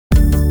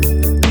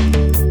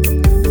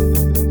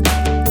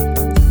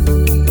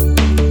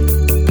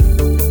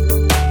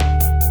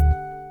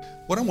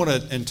want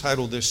to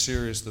entitle this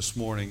series this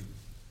morning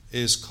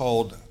is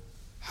called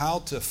How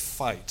to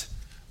Fight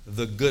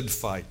the Good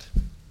Fight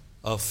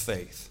of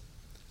Faith.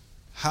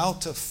 How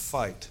to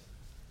fight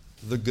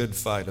the good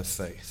fight of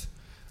faith.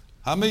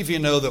 How many of you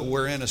know that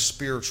we're in a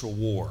spiritual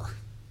war?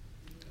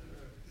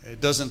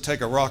 It doesn't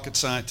take a rocket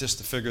scientist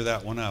to figure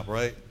that one out,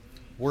 right?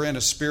 We're in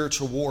a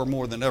spiritual war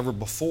more than ever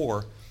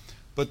before.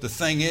 But the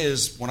thing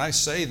is, when I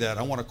say that,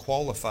 I want to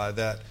qualify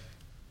that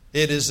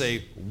it is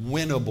a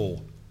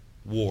winnable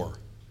war.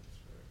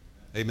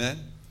 Amen?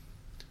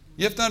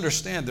 You have to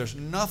understand there's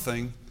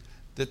nothing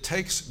that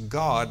takes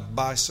God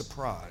by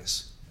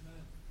surprise.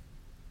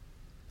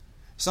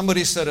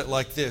 Somebody said it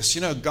like this,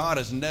 you know, God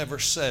has never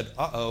said,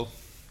 uh-oh.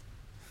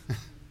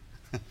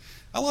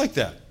 I like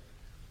that.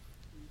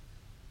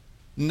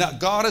 No,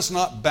 God is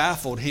not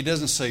baffled. He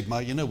doesn't say,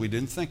 we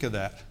didn't think of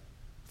that.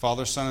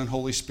 Father, Son, and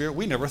Holy Spirit,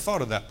 we never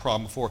thought of that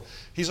problem before.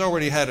 He's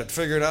already had it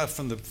figured out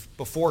from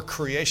before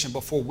creation,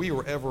 before we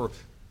were ever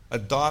a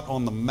dot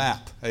on the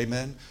map.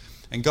 Amen?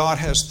 And God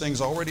has things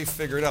already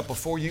figured out.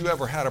 Before you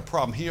ever had a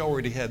problem, He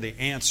already had the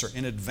answer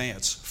in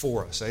advance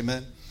for us.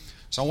 Amen?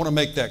 So I want to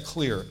make that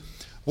clear.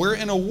 We're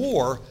in a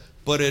war,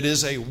 but it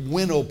is a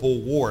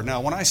winnable war.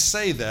 Now, when I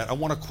say that, I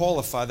want to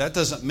qualify. That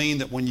doesn't mean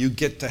that when you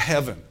get to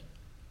heaven,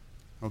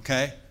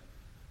 okay?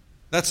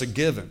 That's a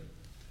given.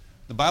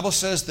 The Bible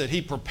says that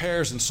He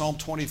prepares in Psalm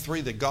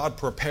 23 that God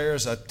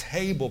prepares a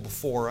table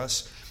before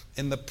us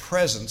in the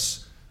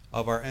presence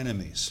of our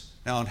enemies.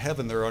 Now in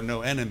heaven there are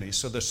no enemies.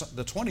 So the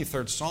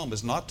 23rd Psalm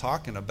is not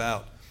talking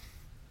about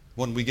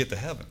when we get to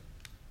heaven.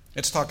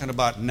 It's talking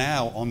about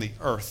now on the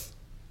earth.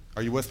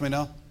 Are you with me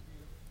now?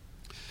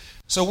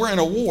 So we're in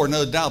a war,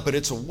 no doubt, but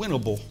it's a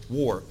winnable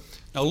war.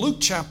 Now Luke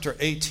chapter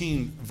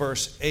 18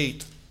 verse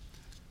 8,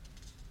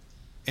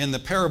 in the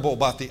parable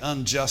about the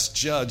unjust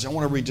judge, I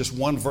want to read just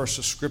one verse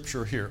of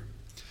Scripture here.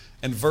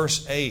 In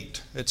verse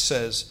 8, it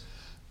says,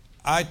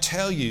 I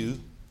tell you,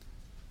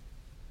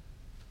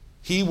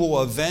 He will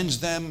avenge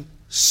them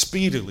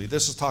speedily.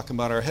 This is talking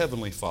about our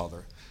Heavenly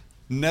Father.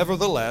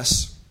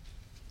 Nevertheless,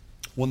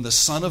 when the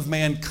Son of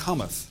Man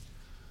cometh,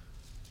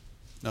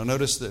 now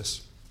notice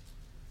this,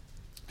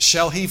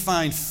 shall He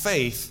find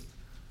faith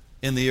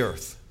in the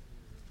earth?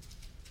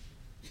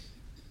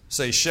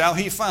 Say, shall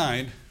He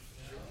find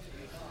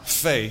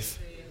faith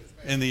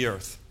in the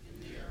earth?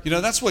 You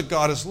know, that's what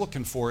God is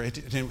looking for.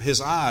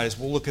 His eyes,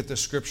 we'll look at this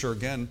scripture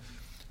again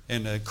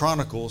in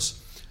Chronicles,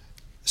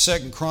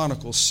 2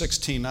 Chronicles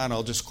 16:9,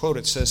 I'll just quote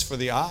it, says, for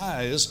the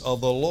eyes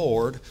of the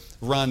Lord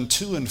run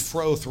to and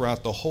fro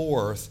throughout the whole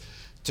earth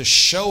to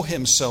show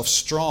Himself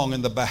strong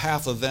in the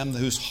behalf of them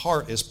whose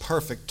heart is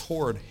perfect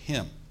toward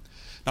Him.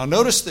 Now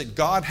notice that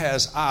God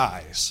has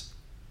eyes.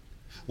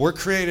 We're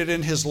created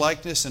in His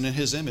likeness and in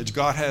His image.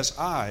 God has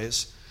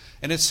eyes.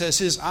 And it says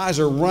His eyes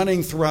are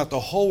running throughout the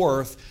whole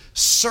earth,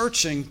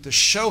 searching to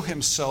show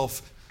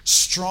Himself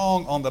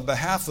strong on the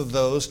behalf of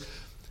those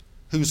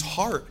whose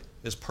heart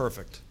is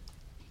perfect.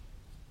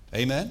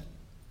 Amen?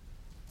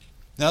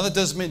 Now that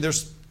doesn't mean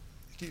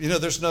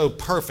there's no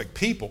perfect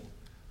people,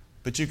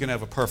 but you can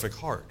have a perfect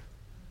heart.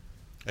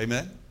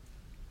 Amen?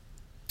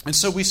 And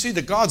so we see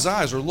that God's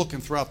eyes are looking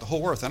throughout the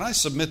whole earth. And I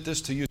submit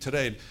this to you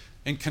today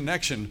in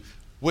connection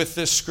with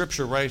this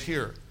scripture right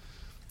here.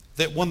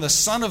 That when the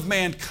Son of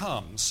Man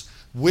comes,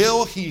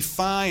 will He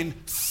find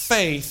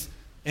faith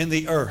in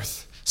the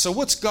earth? So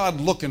what's God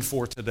looking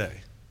for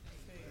today?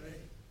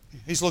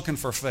 He's looking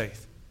for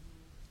faith.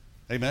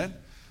 Amen?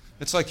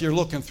 It's like you're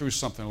looking through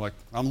something like,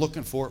 I'm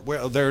looking for it.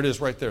 Well, there it is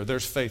right there.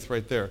 There's faith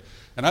right there.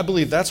 And I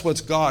believe that's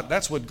what God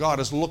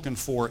is looking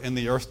for in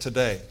the earth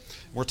today.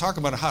 We're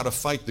talking about how to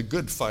fight the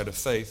good fight of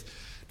faith.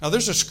 Now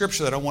there's a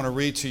scripture that I want to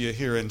read to you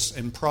here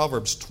in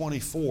Proverbs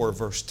 24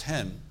 verse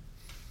 10.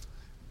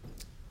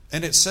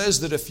 And it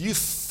says that if you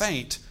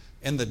faint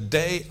in the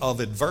day of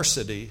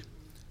adversity,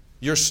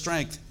 your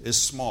strength is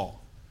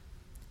small.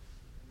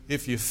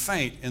 If you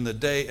faint in the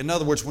day, in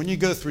other words, when you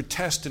go through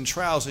tests and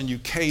trials and you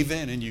cave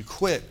in and you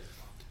quit,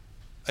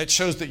 it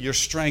shows that your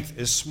strength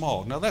is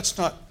small. Now that's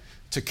not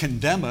to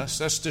condemn us,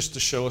 that's just to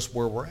show us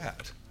where we're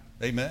at.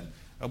 Amen?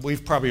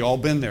 We've probably all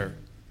been there,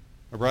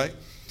 right?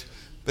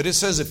 But it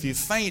says if you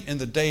faint in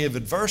the day of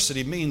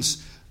adversity,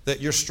 means that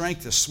your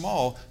strength is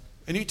small.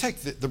 And you take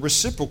the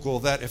reciprocal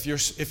of that, if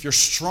you're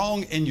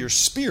strong in your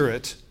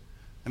spirit,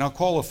 and I'll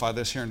qualify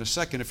this here in a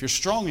second, if you're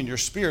strong in your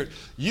spirit,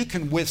 you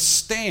can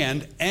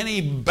withstand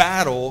any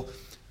battle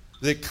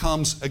that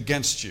comes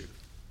against you.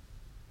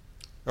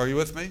 Are you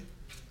with me?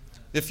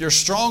 If you're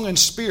strong in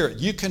spirit,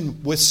 you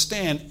can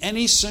withstand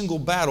any single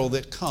battle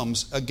that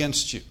comes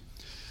against you.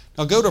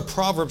 Now go to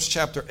Proverbs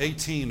chapter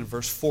 18 and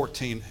verse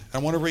 14. I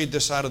want to read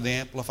this out of the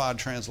Amplified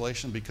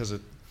Translation because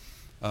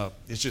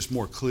it's just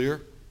more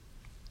clear.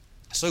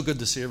 So good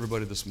to see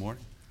everybody this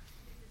morning.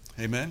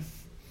 Amen.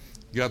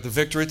 You got the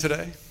victory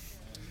today?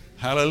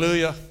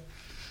 Hallelujah.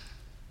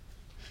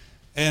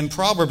 In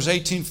Proverbs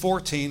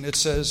 18:14, it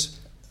says,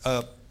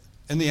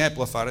 in the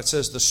Amplified, it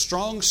says, the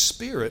strong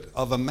spirit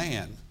of a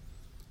man.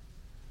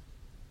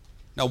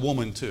 Now,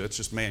 woman too, it's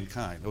just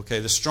mankind. Okay,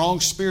 the strong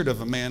spirit of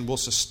a man will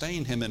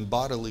sustain him in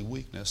bodily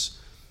weakness,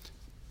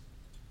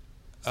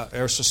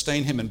 or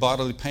sustain him in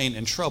bodily pain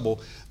and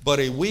trouble, but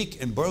a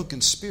weak and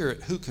broken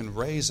spirit who can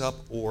raise up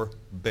or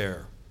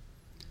bear.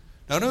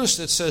 Now notice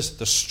it says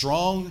the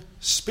strong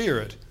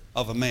spirit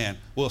of a man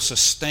will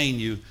sustain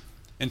you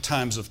in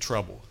times of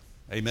trouble.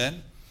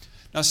 Amen?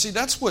 Now see,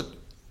 that's what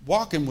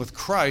walking with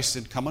Christ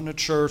and coming to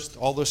church,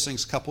 all those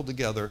things coupled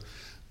together,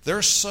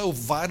 they're so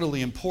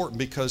vitally important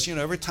because,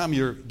 every time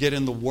you get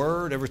in the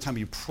Word, every time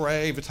you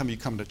pray, every time you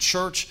come to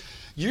church,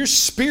 your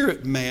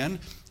spirit man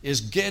is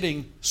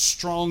getting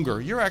stronger.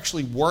 You're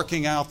actually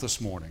working out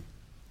this morning.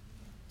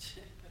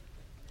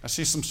 I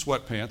see some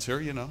sweatpants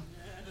here,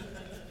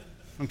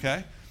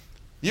 Okay?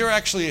 You're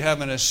actually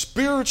having a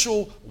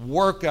spiritual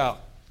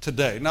workout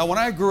today. Now, when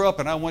I grew up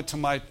and I went to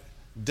my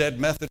dead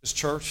Methodist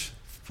church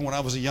from when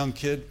I was a young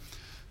kid,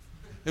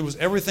 it was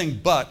everything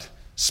but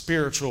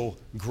spiritual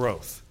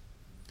growth.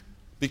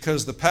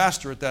 Because the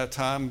pastor at that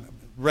time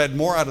read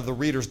more out of the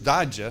Reader's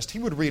Digest. He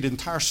would read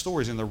entire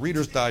stories in the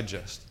Reader's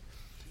Digest.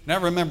 And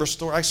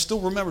I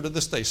still remember to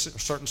this day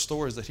certain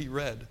stories that he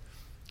read,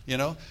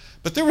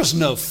 But there was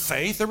no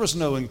faith. There was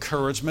no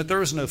encouragement. There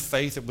was no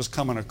faith that was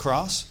coming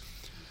across.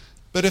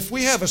 But if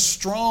we have a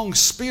strong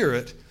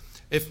spirit,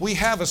 I'm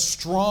going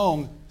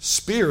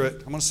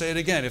to say it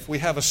again, if we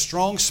have a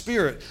strong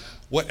spirit,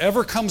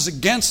 whatever comes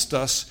against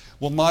us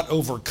will not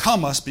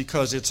overcome us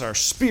because it's our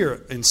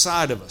spirit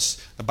inside of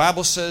us. The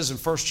Bible says in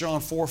 1 John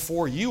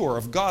 4:4, you are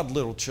of God,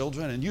 little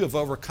children, and you have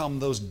overcome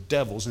those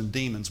devils and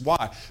demons.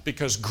 Why?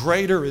 Because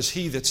greater is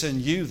he that's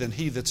in you than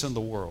he that's in the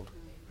world.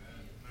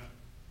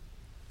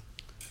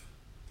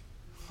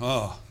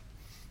 Oh,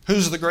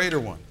 who's the greater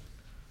one?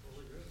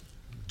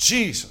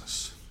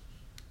 Jesus,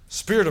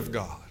 Spirit of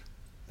God.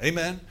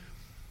 Amen.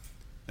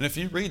 And if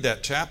you read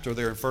that chapter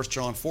there in 1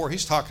 John 4,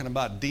 he's talking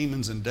about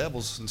demons and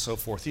devils and so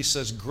forth. He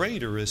says,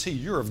 greater is he.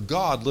 You're of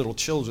God, little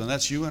children.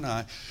 That's you and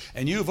I.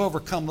 And you have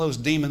overcome those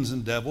demons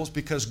and devils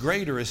because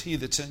greater is he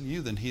that's in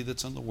you than he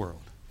that's in the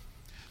world.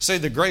 Say,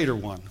 the greater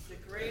one,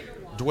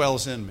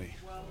 dwells in me.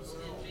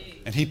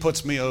 And he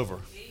puts me over.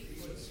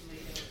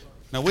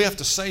 Now, we have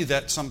to say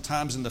that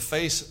sometimes in the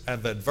face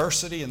of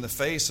adversity, in the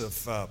face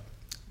of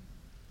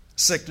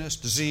sickness,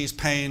 disease,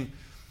 pain,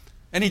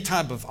 any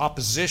type of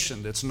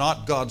opposition that's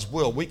not God's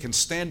will, we can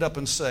stand up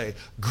and say,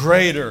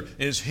 greater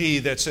is he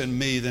that's in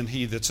me than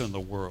he that's in the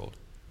world.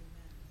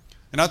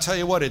 And I'll tell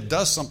you what, it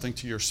does something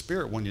to your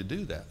spirit when you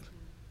do that.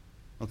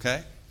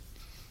 Okay?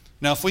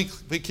 Now, if we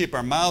keep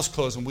our mouths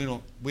closed and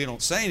we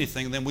don't say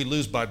anything, then we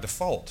lose by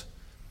default.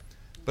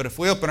 But if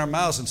we open our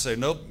mouths and say,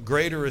 nope,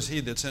 greater is he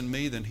that's in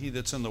me than he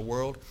that's in the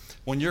world,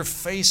 when you're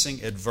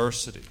facing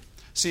adversity.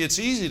 See, it's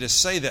easy to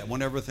say that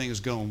when everything is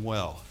going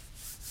well.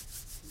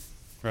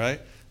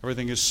 Right?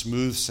 Everything is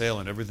smooth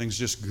sailing. Everything's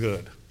just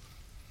good.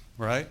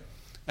 Right?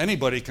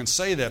 Anybody can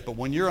say that, but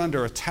when you're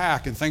under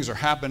attack and things are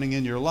happening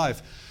in your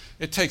life,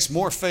 it takes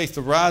more faith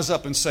to rise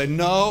up and say,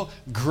 no,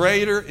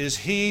 greater is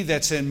he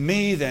that's in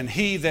me than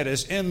he that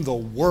is in the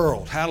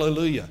world.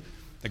 Hallelujah.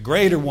 The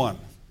greater one.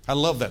 I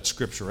love that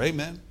scripture.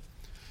 Amen.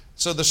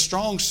 So the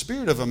strong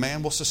spirit of a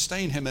man will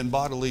sustain him in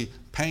bodily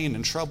pain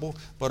and trouble,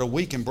 but a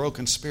weak and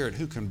broken spirit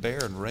who can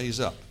bear and raise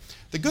up.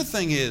 The good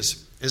thing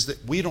is that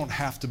we don't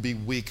have to be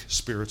weak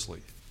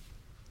spiritually.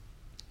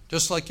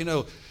 Just like,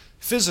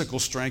 physical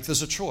strength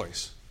is a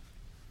choice.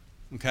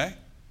 Okay?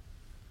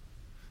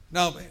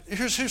 Now,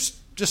 here's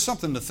just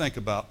something to think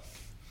about.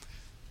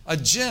 A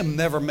gym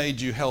never made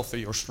you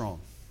healthy or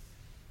strong.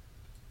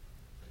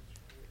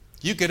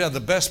 You could have the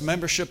best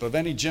membership of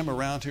any gym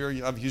around here.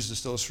 I've used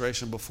this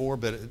illustration before,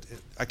 but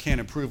I can't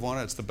improve on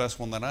it. It's the best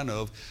one that I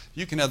know of.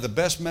 You can have the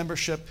best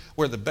membership,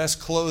 wear the best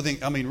clothing,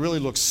 really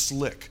look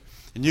slick.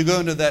 And you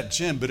go into that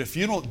gym, but if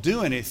you don't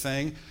do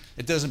anything,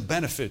 it doesn't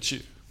benefit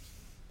you.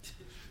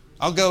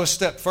 I'll go a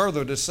step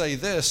further to say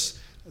this,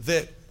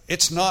 that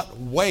it's not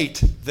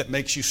weight that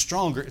makes you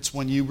stronger. It's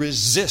when you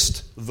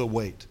resist the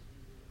weight.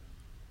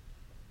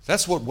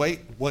 That's what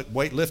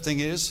weightlifting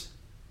is.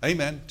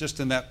 Amen. Just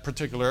in that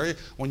particular area.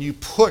 When you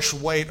push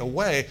weight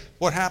away,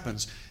 what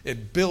happens?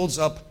 It builds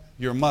up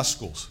your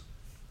muscles.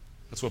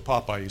 That's what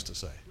Popeye used to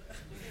say.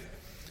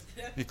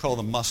 He called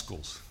them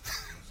muscles. Do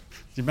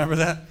you remember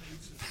that?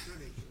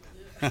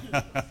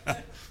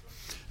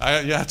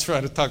 I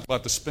tried to talk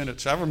about the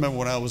spinach. I remember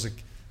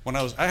when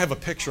I have a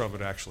picture of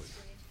it actually.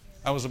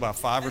 I was about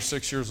 5 or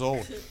 6 years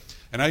old.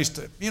 And I used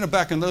to,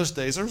 back in those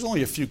days, there was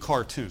only a few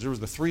cartoons. There was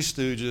the Three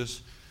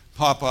Stooges,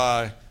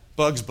 Popeye,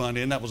 Bugs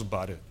Bunny, and that was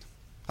about it.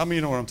 How many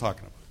of you know what I'm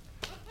talking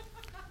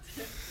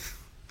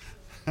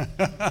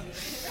about?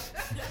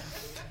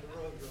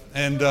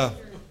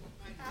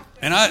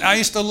 And I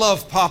used to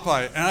love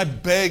Popeye, and I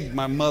begged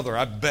my mother,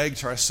 I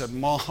said,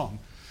 Mom,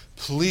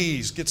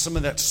 please get some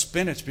of that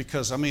spinach,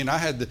 because I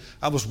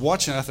was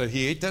watching, I thought,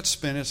 he ate that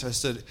spinach. I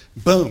said,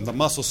 boom, the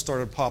muscles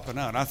started popping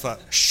out. And I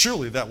thought,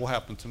 surely that will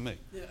happen to me.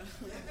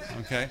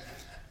 Okay?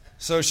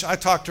 So I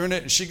talked to her in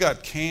it, and she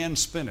got canned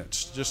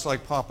spinach, just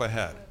like Papa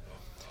had.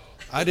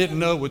 I didn't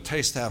know it would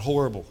taste that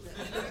horrible.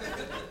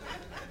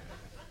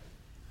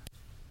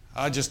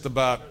 I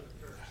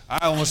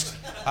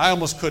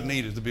almost couldn't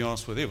eat it, to be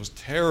honest with you. It was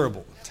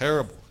terrible,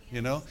 terrible,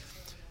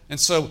 And And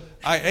so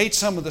I ate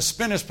some of the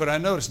spinach, but I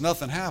noticed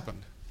nothing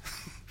happened.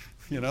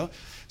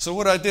 So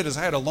what I did is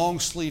I had a long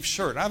sleeve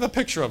shirt. I have a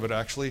picture of it,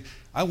 actually.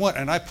 I went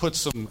and I put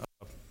some,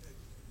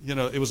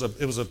 it was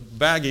a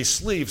baggy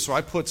sleeve, so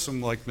I put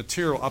some like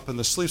material up in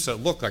the sleeve so it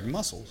looked like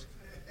muscles.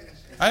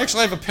 I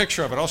actually have a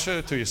picture of it. I'll show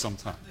it to you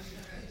sometime.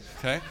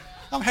 Okay?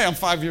 I'm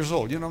 5 years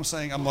old. You know what I'm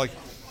saying? I'm like,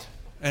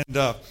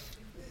 but.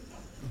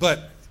 Well,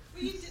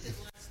 you did it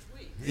last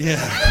week. Yeah.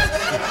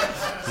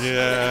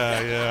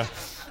 Yeah.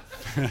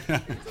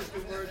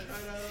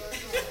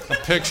 A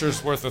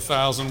picture's worth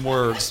 1,000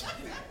 words.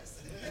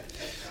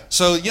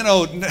 So,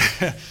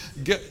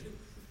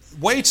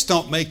 weights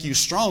don't make you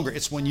stronger.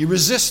 It's when you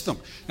resist them.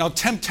 Now,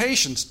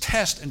 temptations,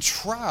 tests, and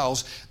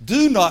trials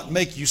do not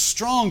make you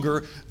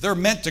stronger. They're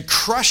meant to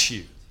crush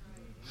you.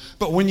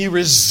 But when you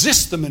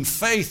resist them in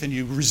faith and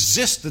you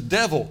resist the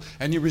devil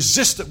and you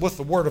resist it with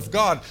the Word of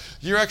God,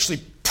 you're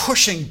actually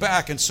pushing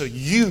back, and so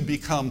you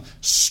become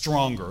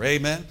stronger.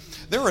 Amen?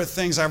 There were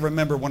things I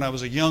remember when I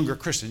was a younger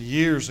Christian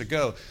years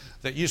ago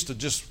that used to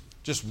just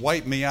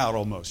wipe me out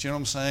almost. You know what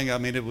I'm saying? I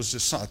mean, it was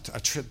just a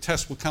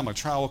test would come, a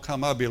trial would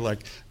come. I'd be like,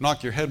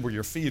 knock your head where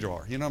your feet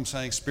are. You know what I'm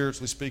saying?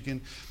 Spiritually speaking.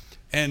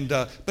 And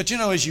but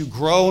as you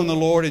grow in the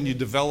Lord and you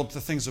develop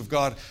the things of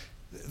God,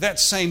 that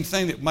same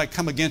thing that might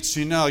come against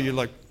you now, you're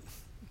like,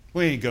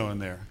 we ain't going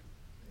there.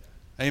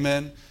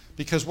 Amen?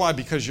 Because why?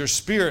 Because your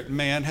spirit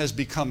man has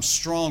become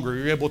stronger.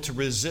 You're able to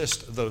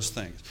resist those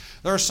things.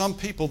 There are some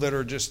people that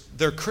are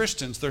they're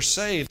Christians, they're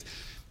saved,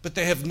 but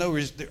they have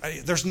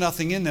there's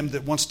nothing in them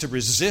that wants to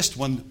resist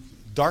when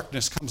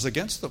darkness comes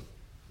against them.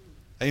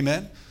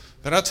 Amen?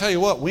 But I'll tell you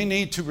what, we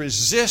need to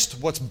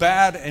resist what's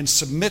bad and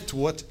submit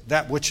to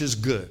that which is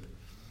good.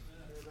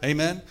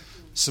 Amen?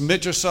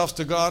 Submit yourselves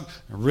to God,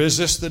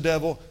 resist the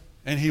devil,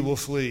 and he will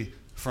flee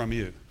from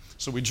you.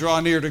 So we draw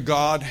near to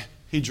God,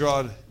 He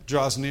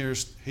draws near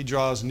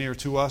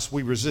to us.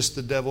 We resist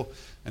the devil,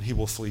 and he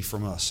will flee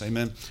from us.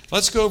 Amen.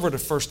 Let's go over to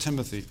 1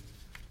 Timothy.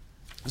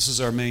 This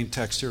is our main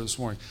text here this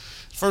morning.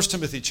 1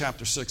 Timothy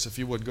chapter 6, if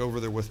you would, go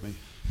over there with me.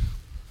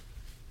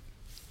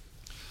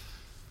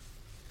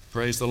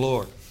 Praise the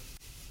Lord.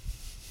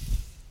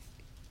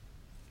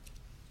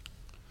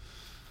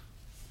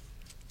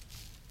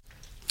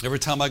 Every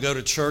time I go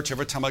to church,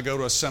 every time I go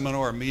to a seminar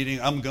or a meeting,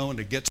 I'm going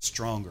to get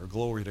stronger.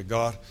 Glory to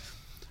God.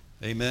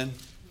 Amen.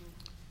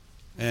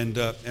 And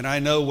I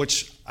know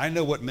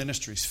what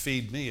ministries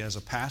feed me as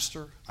a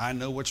pastor. I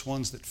know which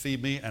ones that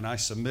feed me, and I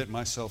submit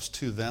myself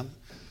to them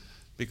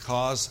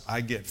because I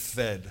get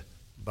fed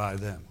by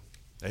them.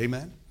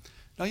 Amen.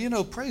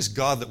 Now, praise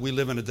God that we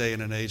live in a day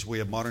and an age we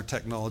have modern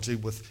technology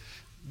with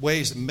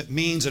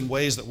means and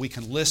ways that we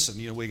can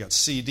listen. We got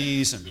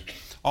CDs and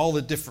all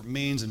the different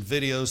means and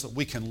videos that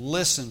we can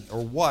listen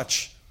or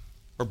watch,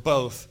 or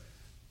both,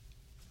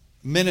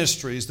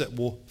 ministries that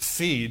will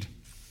feed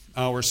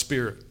our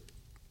spirit.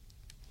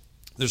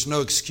 There's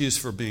no excuse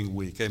for being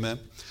weak. Amen.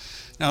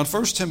 Now in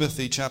 1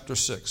 Timothy chapter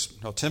 6.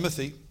 Now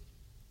Timothy,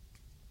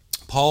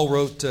 Paul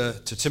wrote to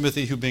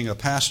Timothy, who being a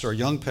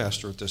young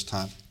pastor at this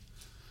time.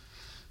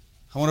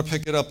 I want to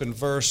pick it up in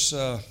verse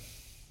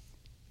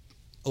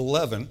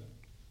 11.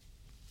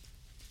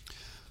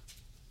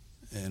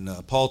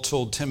 And Paul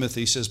told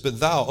Timothy, he says, "But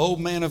thou, O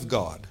man of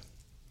God,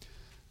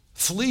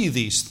 flee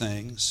these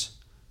things,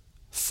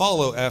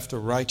 follow after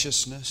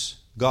righteousness,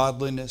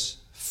 godliness,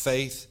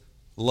 faith,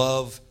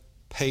 love,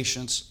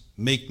 patience,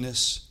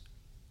 meekness."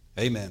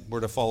 Amen. We're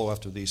to follow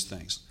after these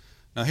things.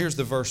 Now here's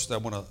the verse that I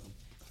want to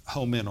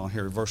home in on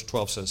here. Verse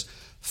 12 says,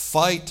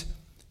 "Fight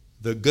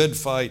the good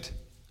fight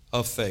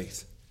of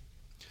faith,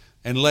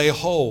 and lay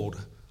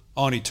hold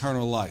on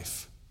eternal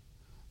life,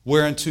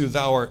 whereunto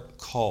thou art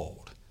called,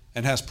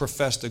 and hast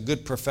professed a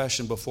good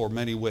profession before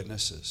many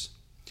witnesses.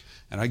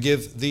 And I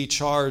give thee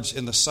charge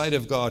in the sight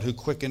of God, who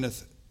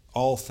quickeneth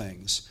all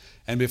things,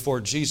 and before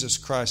Jesus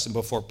Christ and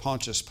before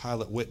Pontius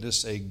Pilate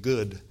witness a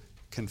good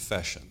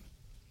confession."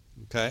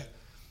 Okay?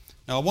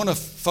 Now I want to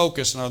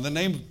focus on the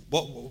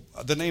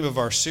name of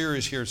our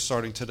series here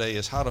starting today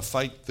is How to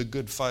Fight the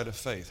Good Fight of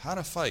Faith. How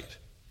to fight.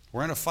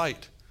 We're in a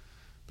fight.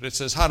 But it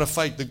says how to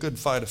fight the good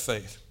fight of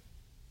faith.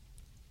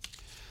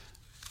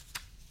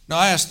 Now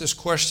I asked this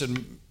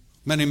question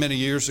many, many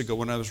years ago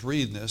when I was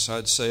reading this.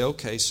 I'd say,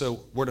 okay,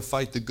 so we're to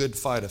fight the good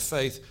fight of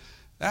faith.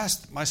 I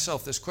asked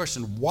myself this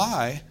question: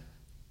 why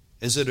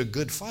is it a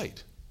good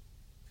fight?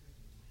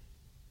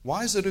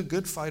 Why is it a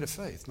good fight of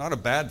faith? Not a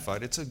bad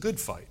fight, it's a good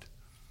fight.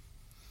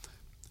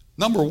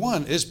 Number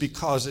one is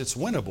because it's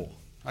winnable.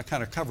 I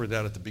kind of covered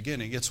that at the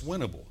beginning. It's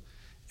winnable.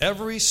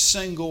 Every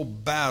single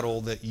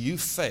battle that you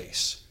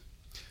face.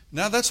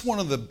 Now that's one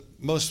of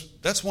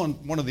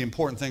the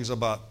important things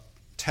about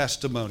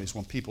testimonies,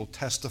 when people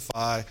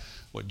testify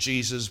what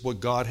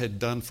God had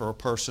done for a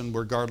person,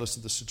 regardless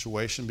of the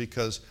situation,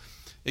 because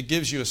it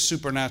gives you a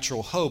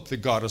supernatural hope that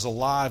God is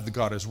alive, that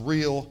God is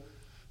real,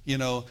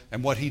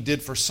 and what He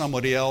did for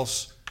somebody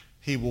else,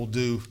 He will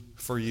do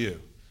for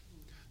you.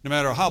 No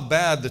matter how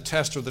bad the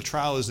test or the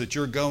trial is that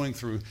you're going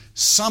through,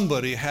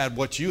 somebody had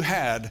what you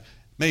had,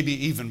 maybe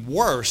even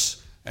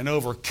worse, and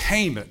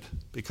overcame it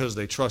because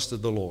they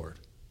trusted the Lord.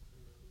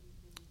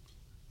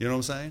 You know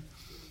what I'm saying?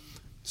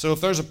 So if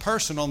there's a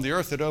person on the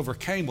earth that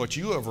overcame what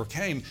you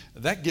overcame,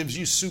 that gives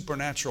you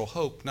supernatural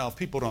hope. Now, if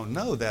people don't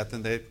know that,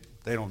 then they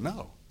don't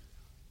know.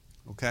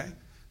 Okay?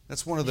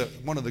 That's one of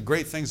the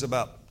great things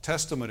about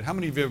testimony. How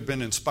many of you have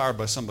been inspired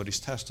by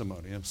somebody's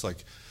testimony? It's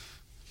like,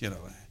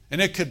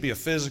 and it could be a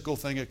physical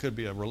thing, it could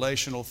be a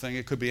relational thing,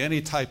 it could be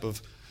any type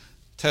of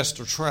test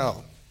or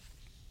trial.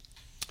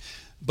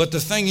 But the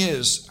thing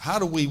is, how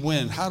do we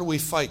win? How do we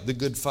fight the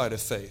good fight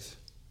of faith?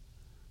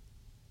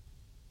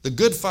 The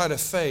good fight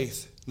of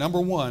faith, number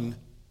one,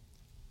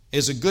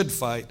 is a good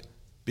fight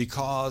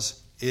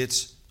because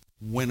it's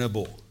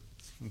winnable.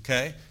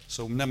 Okay?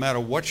 So no matter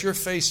what you're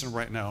facing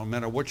right now, no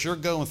matter what you're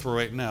going through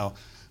right now,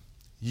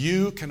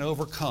 you can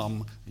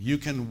overcome, you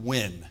can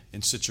win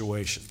in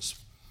situations.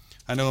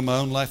 I know in my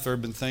own life there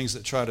have been things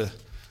that try to,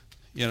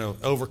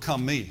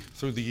 overcome me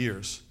through the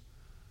years.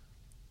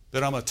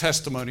 That I'm a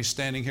testimony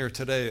standing here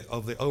today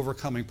of the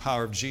overcoming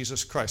power of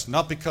Jesus Christ.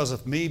 Not because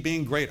of me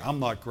being great, I'm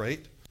not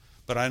great,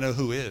 but I know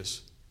who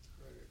is.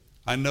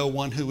 I know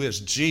one who is.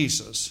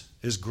 Jesus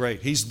is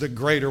great. He's the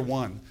greater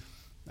one.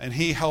 And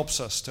He helps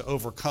us to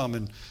overcome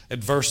in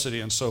adversity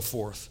and so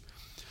forth.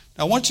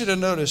 Now I want you to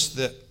notice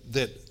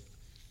that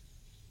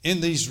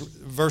in these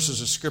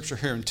verses of Scripture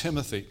here in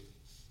Timothy,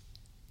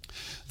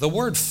 the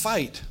word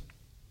fight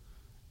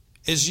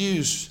is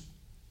used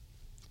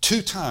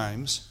 2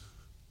 times,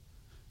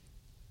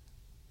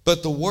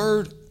 but the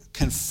word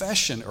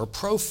confession or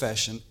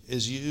profession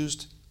is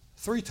used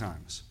 3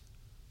 times.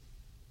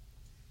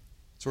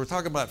 So we're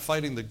talking about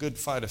fighting the good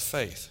fight of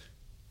faith.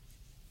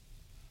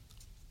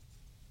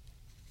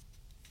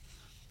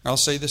 I'll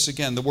say this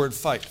again, the word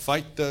fight.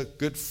 Fight the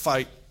good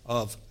fight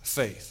of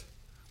faith.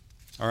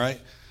 All right?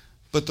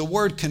 But the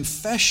word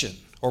confession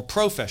or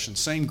profession,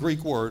 same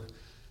Greek word,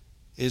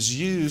 is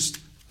used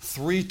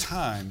 3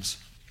 times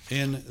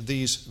in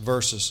these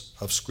verses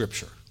of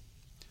Scripture.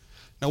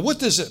 Now, what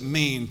does it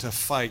mean to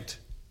fight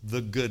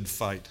the good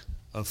fight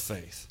of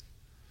faith?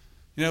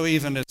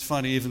 Even it's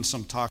funny, even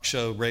some talk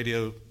show,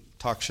 radio,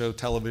 talk show,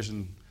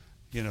 television,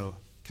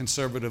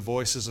 conservative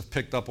voices have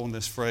picked up on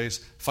this phrase,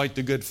 fight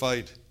the good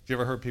fight. Have you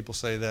ever heard people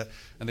say that?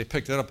 And they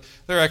picked it up.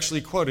 They're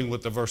actually quoting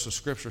what the verse of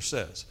Scripture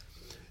says.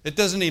 It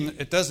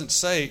doesn't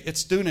say,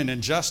 it's doing an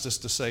injustice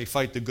to say,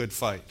 fight the good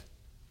fight.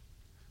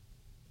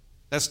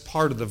 That's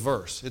part of the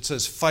verse. It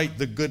says, fight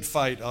the good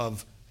fight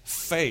of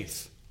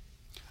faith.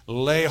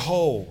 Lay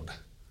hold.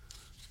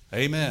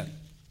 Amen.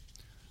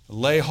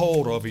 Lay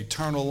hold of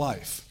eternal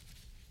life.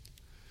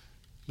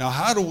 Now,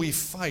 how do we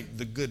fight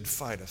the good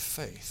fight of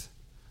faith?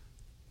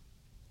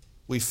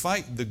 We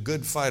fight the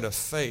good fight of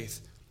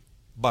faith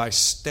by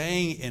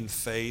staying in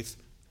faith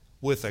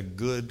with a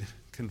good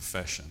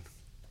confession.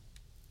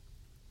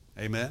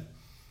 Amen?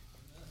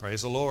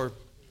 Praise the Lord.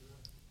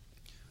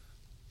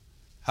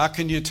 How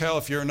can you tell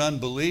if you're in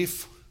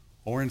unbelief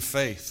or in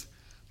faith?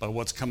 By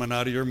what's coming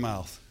out of your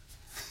mouth.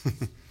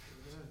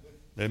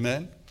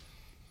 Amen?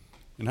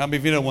 And how many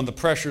of you know when the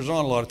pressure's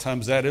on, a lot of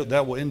times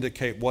that will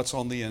indicate what's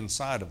on the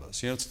inside of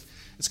us.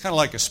 It's kind of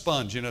like a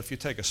sponge. If you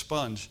take a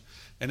sponge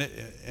and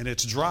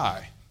it's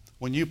dry,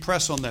 when you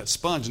press on that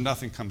sponge,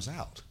 nothing comes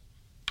out.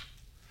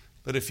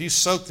 But if you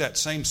soak that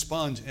same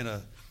sponge in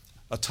a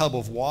tub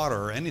of water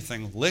or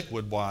anything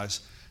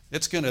liquid-wise,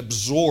 it's going to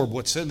absorb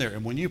what's in there.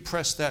 And when you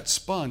press that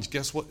sponge,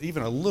 guess what?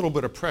 Even a little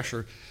bit of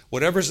pressure,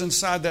 whatever's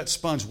inside that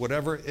sponge,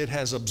 whatever it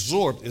has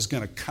absorbed is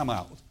going to come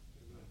out.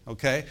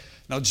 Okay?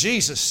 Now,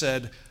 Jesus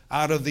said,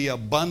 out of the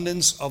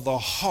abundance of the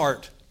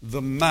heart,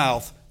 the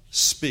mouth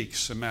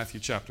speaks, in Matthew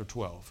chapter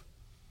 12.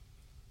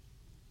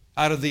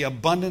 Out of the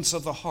abundance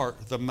of the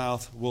heart, the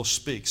mouth will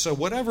speak. So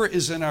whatever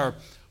is in our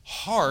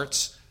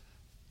hearts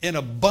in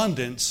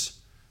abundance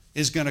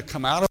is going to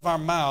come out of our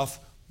mouth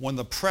when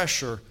the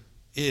pressure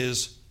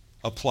is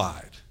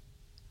applied.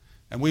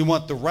 And we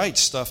want the right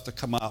stuff to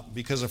come out,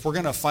 because if we're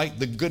going to fight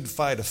the good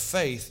fight of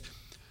faith,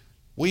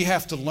 we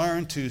have to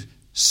learn to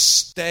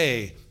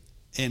stay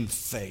in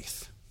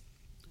faith.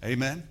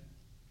 Amen?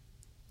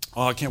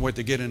 Oh, I can't wait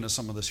to get into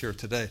some of this here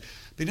today.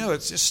 But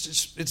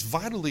it's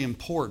vitally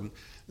important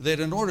that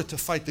in order to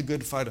fight the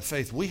good fight of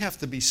faith, we have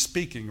to be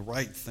speaking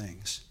right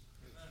things,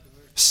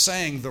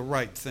 saying the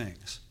right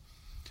things.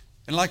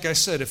 And like I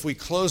said, if we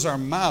close our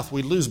mouth,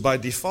 we lose by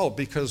default,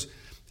 because,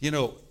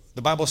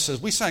 the Bible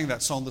says, we sang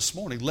that song this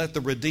morning, let the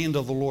redeemed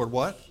of the Lord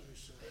what?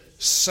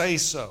 Say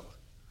so.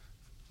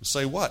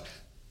 Say what?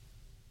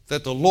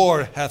 That the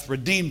Lord hath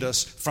redeemed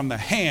us from the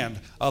hand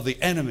of the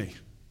enemy.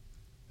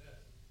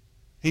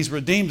 He's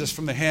redeemed us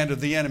from the hand of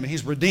the enemy.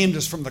 He's redeemed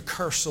us from the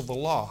curse of the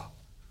law.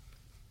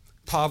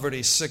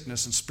 Poverty,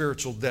 sickness, and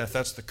spiritual death.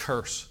 That's the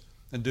curse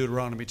in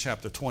Deuteronomy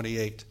chapter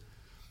 28.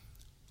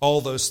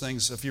 All those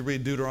things, if you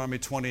read Deuteronomy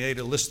 28,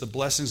 it lists the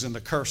blessings and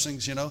the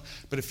cursings,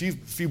 But if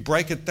you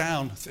break it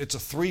down, it's a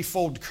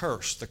threefold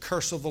curse. The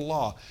curse of the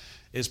law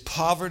is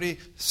poverty,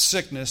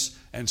 sickness,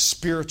 and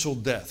spiritual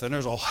death. And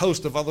there's a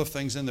host of other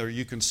things in there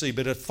you can see,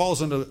 but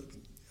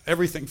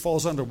everything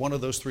falls under one of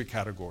those 3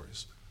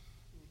 categories.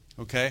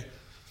 Okay?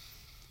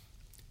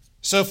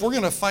 So if we're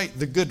going to fight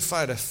the good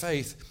fight of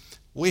faith,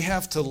 we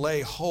have to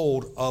lay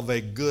hold of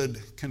a good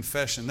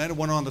confession. Then it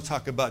went on to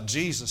talk about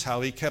Jesus,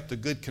 how he kept a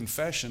good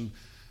confession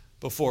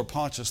before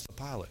Pontius the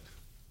Pilate.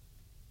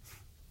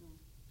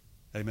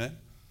 Amen?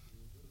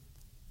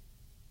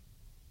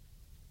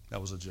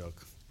 That was a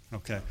joke.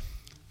 Okay.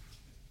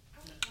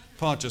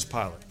 Pontius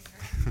Pilate.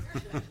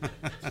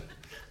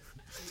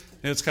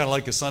 It's kind of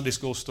like a Sunday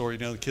school story. You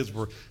know, the kids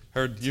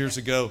heard years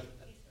ago,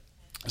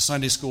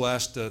 Sunday school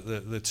asked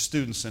the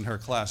students in her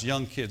class,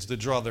 young kids, to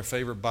draw their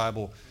favorite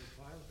Bible,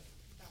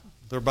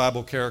 their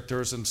Bible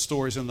characters and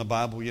stories in the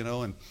Bible, you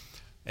know,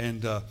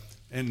 and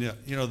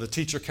you know, the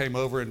teacher came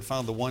over and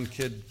found the one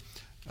kid,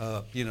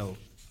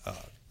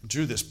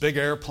 drew this big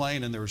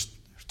airplane, and there was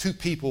two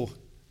people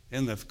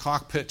in the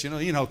cockpit. You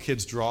know how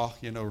kids draw,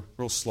 you know,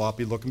 real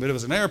sloppy looking, but it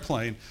was an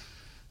airplane.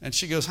 And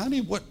she goes,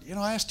 honey,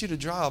 I asked you to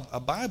draw a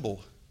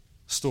Bible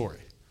story.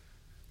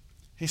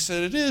 He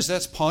said, it is.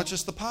 That's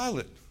Pontius the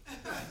Pilate.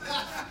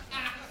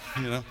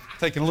 You know,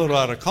 taking a little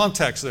out of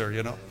context there,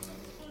 you know.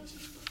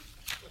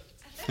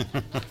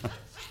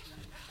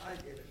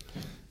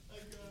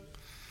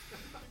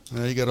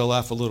 Now you got to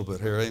laugh a little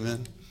bit here,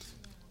 amen.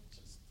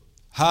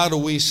 How do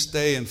we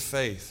stay in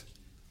faith?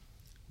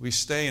 We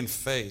stay in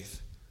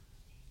faith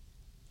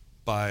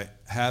by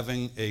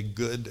having a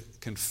good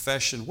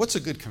confession. What's a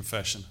good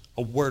confession?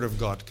 A Word of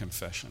God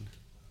confession.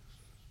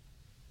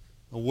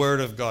 A Word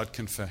of God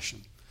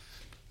confession.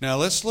 Now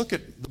let's look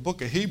at the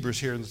book of Hebrews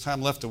here in the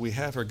time left that we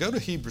have here. Go to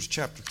Hebrews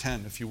chapter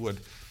 10 if you would.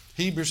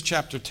 Hebrews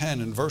chapter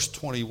 10 and verse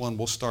 21,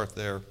 we'll start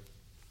there.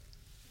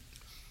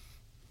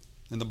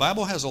 And the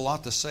Bible has a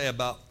lot to say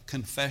about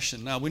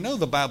confession. Now we know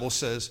the Bible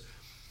says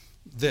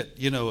that,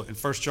 you know, in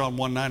 1 John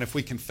 1:9, if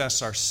we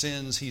confess our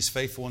sins, He's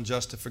faithful and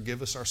just to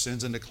forgive us our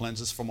sins and to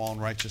cleanse us from all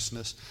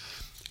unrighteousness.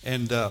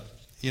 And,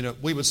 you know,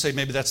 we would say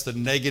maybe that's the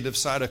negative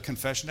side of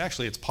confession.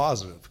 Actually, it's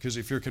positive, because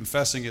if you're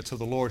confessing it to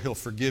the Lord, He'll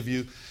forgive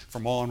you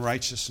from all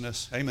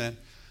unrighteousness. Amen.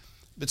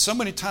 But so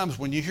many times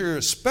when you hear,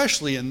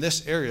 especially in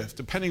this area,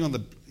 depending on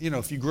the, you know,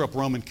 if you grew up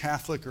Roman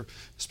Catholic, or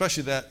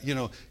especially that, you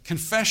know,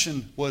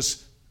 confession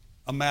was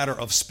a matter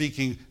of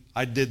speaking,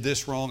 I did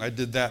this wrong, I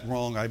did that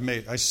wrong,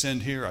 I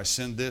sinned here, I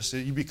sinned this.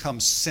 You become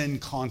sin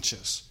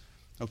conscious.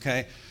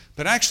 Okay?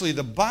 But actually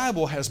the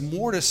Bible has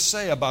more to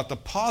say about the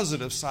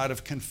positive side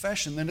of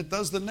confession than it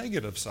does the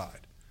negative side.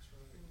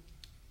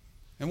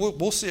 And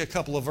we'll see a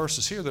couple of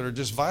verses here that are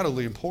just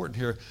vitally important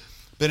here.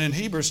 But in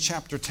Hebrews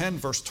chapter 10,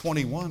 verse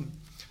 21,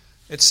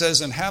 it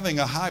says, and having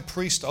a high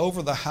priest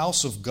over the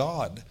house of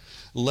God,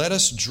 let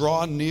us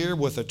draw near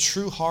with a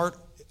true heart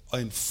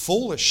in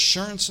full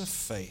assurance of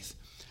faith,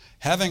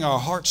 having our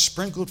hearts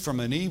sprinkled from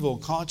an evil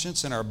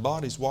conscience and our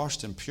bodies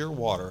washed in pure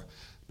water.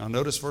 Now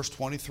notice verse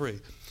 23.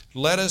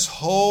 Let us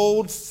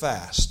hold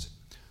fast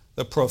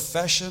the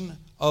profession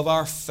of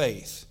our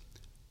faith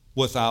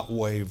without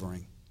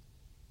wavering,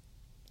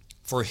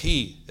 for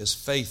He is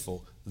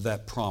faithful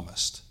that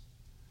promised.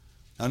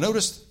 Now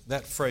notice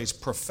that phrase,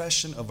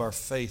 profession of our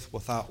faith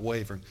without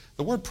wavering.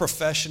 The word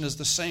profession is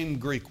the same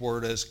Greek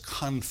word as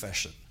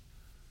confession.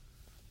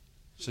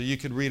 So you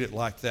could read it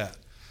like that.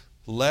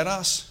 Let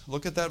us,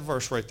 look at that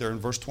verse right there in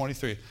verse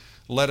 23.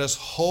 Let us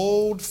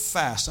hold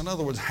fast. In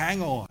other words,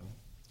 hang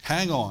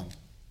on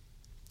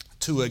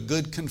to a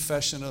good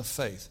confession of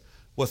faith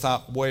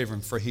without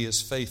wavering, for He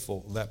is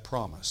faithful that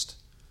promised.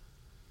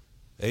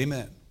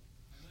 Amen.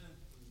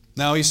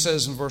 Now he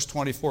says in verse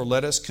 24,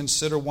 let us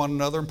consider one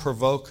another and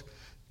provoke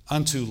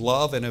unto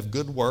love and of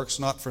good works,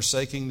 not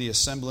forsaking the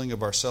assembling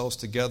of ourselves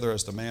together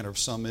as the manner of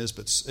some is,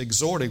 but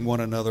exhorting one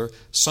another,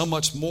 so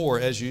much more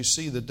as you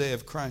see the day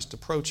of Christ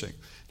approaching.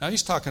 Now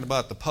he's talking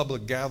about the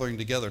public gathering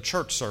together,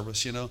 church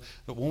service, you know,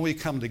 that when we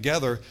come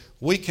together,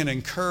 we can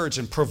encourage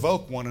and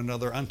provoke one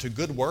another unto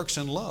good works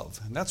and love.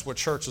 And that's what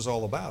church is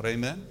all about,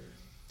 amen?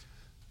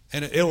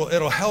 And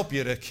it'll help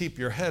you to keep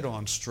your head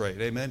on straight,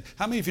 amen?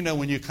 How many of you know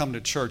when you come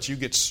to church, you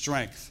get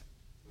strength?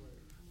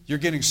 You're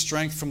getting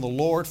strength from the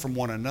Lord, from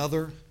one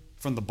another,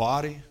 from the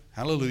body,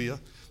 hallelujah,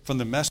 from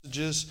the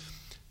messages,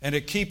 and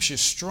it keeps you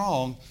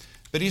strong.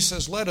 But he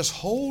says, let us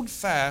hold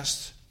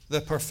fast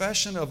the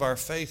profession of our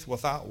faith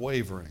without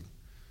wavering.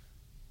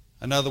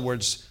 In other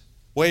words,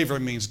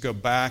 wavering means go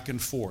back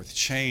and forth,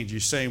 change. You're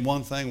saying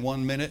one thing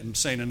 1 minute and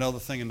saying another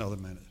thing another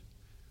minute.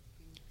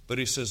 But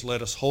he says,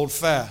 let us hold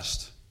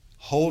fast.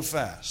 Hold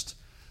fast.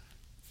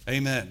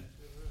 Amen.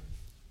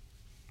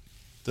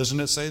 Doesn't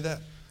it say that?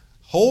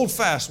 Hold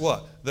fast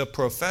what? The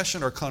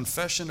profession or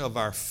confession of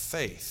our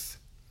faith.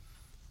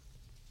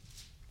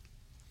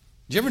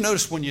 Do you ever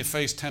notice when you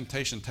face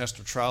temptation, test,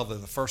 or trial that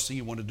the first thing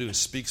you want to do is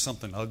speak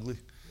something ugly?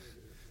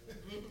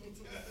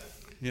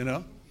 You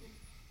know?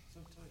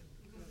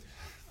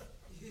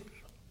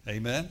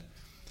 Amen?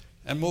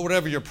 And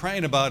whatever you're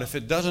praying about, if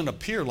it doesn't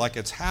appear like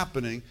it's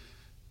happening,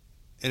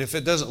 and if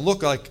it doesn't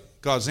look like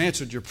God's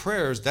answered your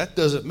prayers, that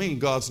doesn't mean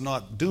God's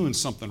not doing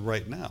something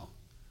right now.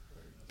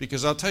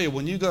 Because I'll tell you,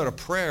 when you go to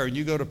prayer and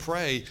you go to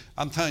pray,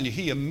 I'm telling you,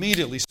 He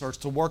immediately starts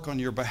to work on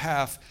your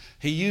behalf.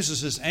 He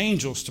uses His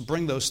angels to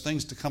bring those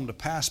things to come to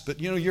pass.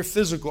 But, you know, your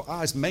physical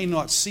eyes may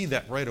not see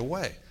that right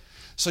away.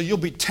 So you'll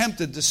be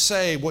tempted to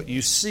say what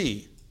you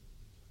see.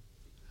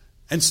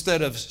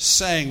 instead of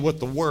saying what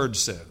the Word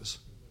says.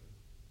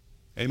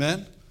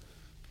 Amen?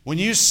 When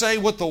you say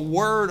what the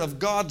Word of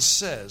God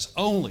says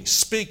only,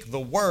 speak the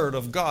Word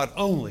of God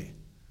only,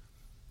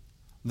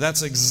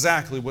 that's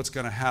exactly what's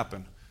going to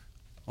happen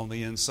on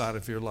the inside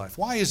of your life.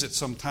 Why is it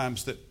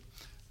sometimes that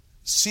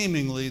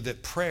seemingly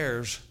that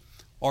prayers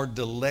are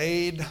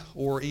delayed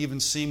or even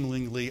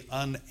seemingly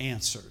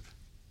unanswered?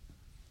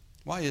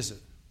 Why is it?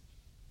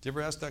 Did you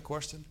ever ask that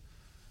question?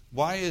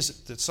 Why is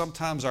it that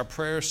sometimes our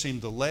prayers seem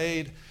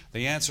delayed,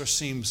 the answer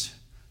seems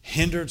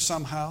hindered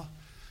somehow?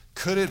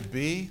 Could it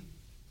be,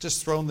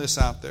 just throwing this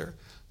out there,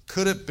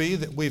 could it be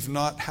that we've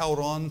not held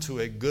on to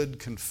a good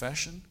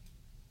confession?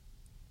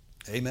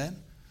 Amen?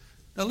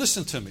 Now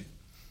listen to me.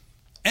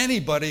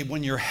 Anybody,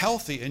 when you're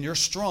healthy and you're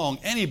strong,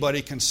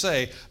 anybody can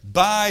say,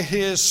 by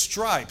His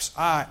stripes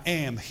I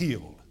am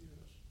healed.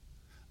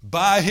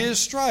 By His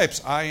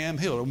stripes I am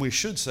healed. And we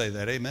should say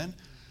that, amen?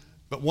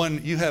 But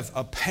when you have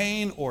a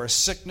pain or a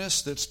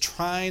sickness that's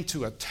trying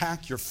to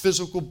attack your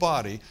physical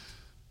body,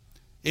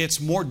 it's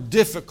more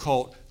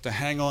difficult to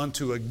hang on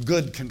to a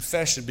good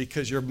confession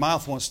because your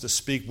mouth wants to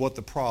speak what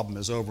the problem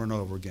is over and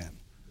over again.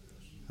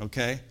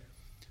 Okay?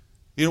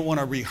 You don't want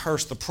to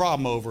rehearse the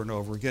problem over and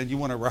over again. You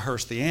want to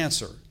rehearse the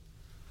answer.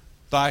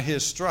 By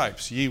His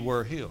stripes ye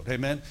were healed.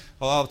 Amen?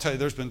 Well, I'll tell you,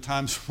 there's been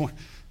times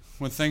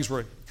when things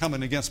were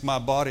coming against my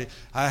body,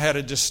 I had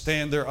to just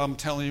stand there. I'm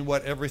telling you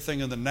what, everything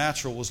in the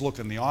natural was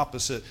looking the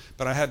opposite.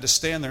 But I had to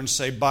stand there and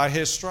say, by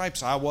His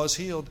stripes I was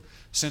healed.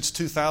 Since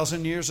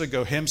 2,000 years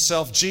ago,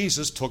 Himself,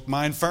 Jesus, took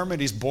my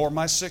infirmities, bore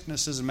my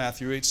sicknesses in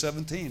Matthew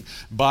 8:17.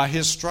 By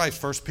His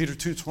stripes, 1 Peter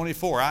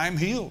 2:24, I am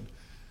healed.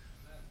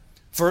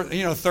 For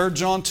 3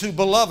 John 2,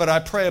 beloved, I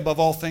pray above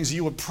all things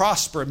you would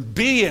prosper and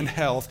be in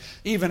health,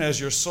 even as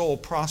your soul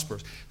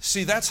prospers.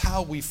 See, that's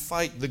how we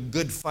fight the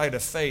good fight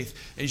of faith,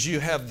 is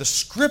you have the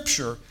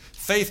Scripture.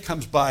 Faith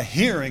comes by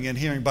hearing, and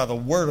hearing by the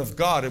Word of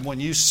God. And when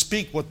you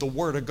speak what the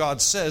Word of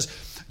God says,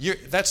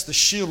 that's the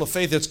shield of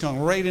faith that's going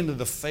right into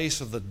the face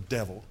of the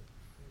devil.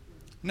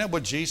 Isn't that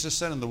what Jesus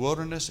said in the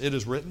wilderness? It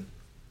is written.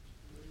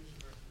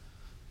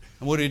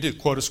 And what did He do?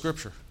 Quote a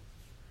Scripture.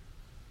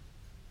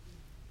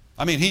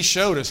 I mean, He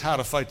showed us how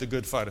to fight the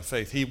good fight of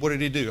faith. What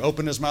did He do?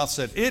 Opened His mouth,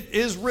 said, it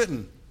is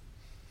written.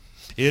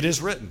 It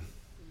is written.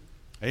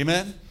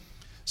 Amen?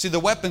 See, the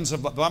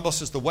Bible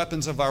says the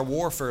weapons of our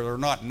warfare are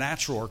not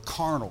natural or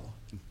carnal.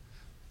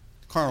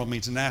 Carnal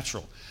means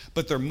natural.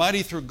 But they're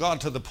mighty through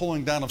God to the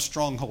pulling down of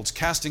strongholds,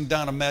 casting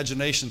down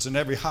imaginations and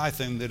every high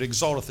thing that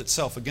exalteth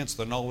itself against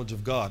the knowledge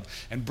of God,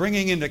 and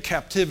bringing into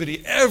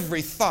captivity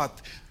every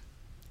thought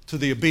to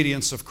the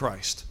obedience of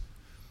Christ.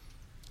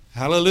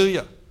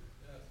 Hallelujah.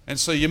 And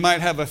so you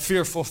might have a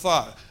fearful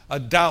thought, a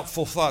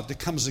doubtful thought that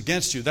comes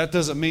against you. That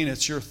doesn't mean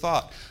it's your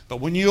thought. But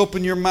when you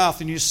open your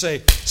mouth and you say,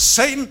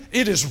 Satan,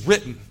 it is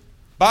written,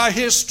 by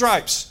His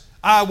stripes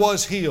I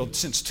was healed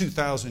since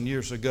 2,000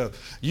 years ago.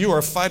 You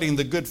are fighting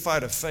the good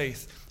fight of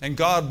faith, and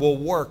God will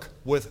work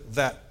with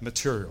that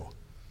material.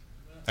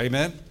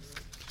 Amen?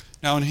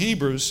 Now in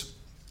Hebrews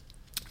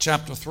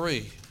chapter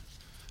 3,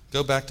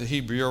 go back to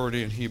Hebrews. You're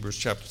already in Hebrews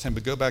chapter 10,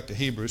 but go back to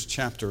Hebrews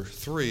chapter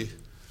 3.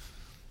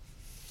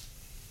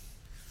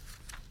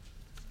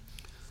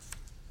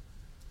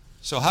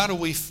 So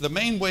the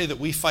main way that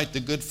we fight the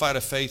good fight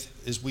of faith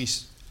is we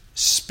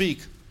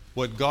speak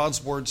what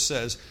God's Word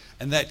says,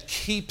 and that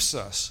keeps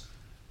us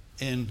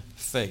in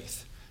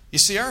faith. You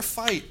see, our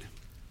fight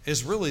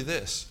is really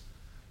this.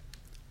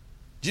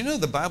 Do you know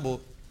the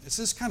Bible, this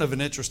is kind of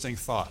an interesting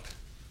thought.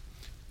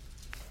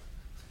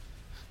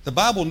 The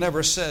Bible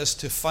never says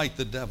to fight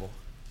the devil.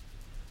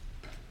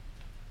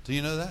 Do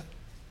you know that?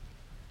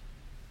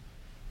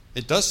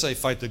 It does say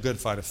fight the good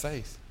fight of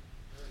faith.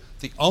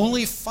 The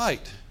only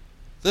fight,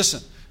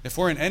 listen, if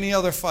we're in any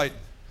other fight,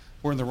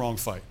 we're in the wrong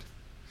fight.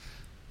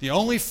 The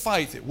only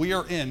fight that we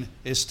are in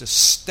is to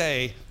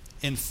stay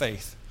in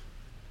faith.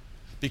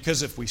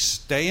 Because if we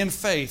stay in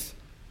faith,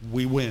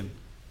 we win.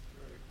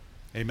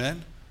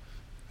 Amen?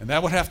 And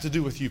that would have to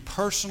do with you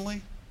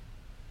personally.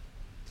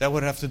 That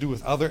would have to do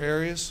with other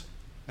areas.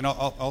 And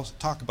I'll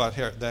talk about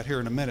that here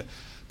in a minute.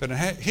 But in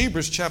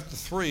Hebrews chapter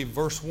 3,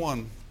 verse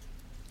 1,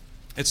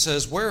 it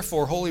says,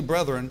 wherefore, holy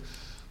brethren,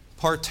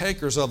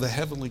 partakers of the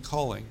heavenly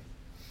calling,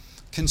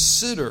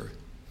 consider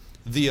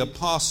the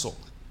apostle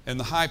and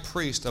the high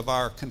priest of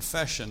our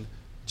confession,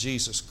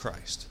 Jesus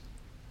Christ.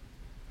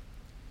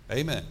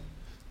 Amen.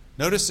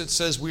 Notice it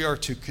says we are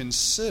to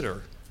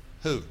consider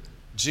who?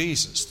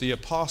 Jesus, the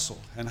apostle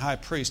and high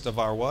priest of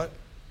our what?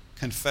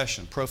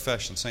 Confession,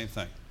 profession, same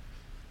thing.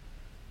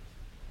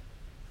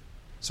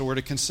 So we're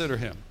to consider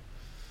Him.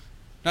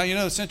 Now, you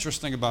know, it's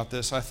interesting about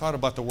this. I thought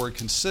about the word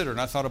consider,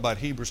 and I thought about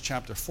Hebrews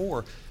chapter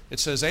 4. It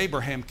says,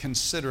 Abraham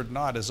considered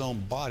not his own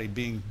body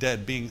being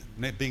dead,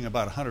 being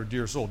about 100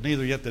 years old,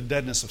 neither yet the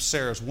deadness of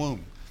Sarah's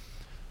womb.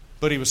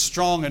 But he was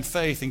strong in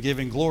faith and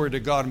giving glory to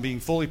God and being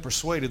fully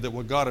persuaded that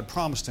what God had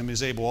promised him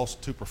is able also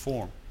to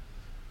perform.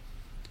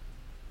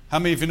 How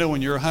many of you know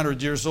when you're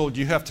 100 years old,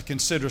 you have to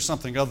consider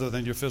something other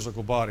than your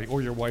physical body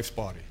or your wife's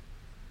body?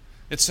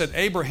 It said,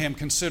 Abraham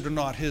considered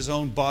not his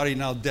own body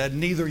now dead,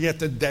 neither yet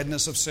the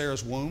deadness of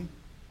Sarah's womb.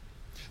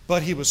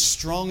 But he was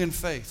strong in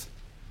faith.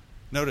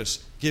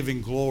 Notice,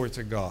 giving glory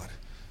to God.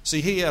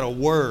 See, he had a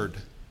word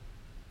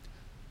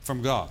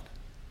from God.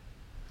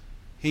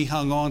 He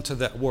hung on to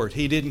that word.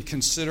 He didn't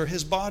consider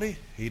his body.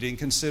 He didn't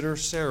consider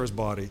Sarah's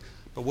body.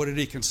 But what did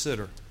he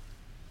consider?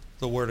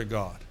 The word of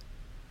God.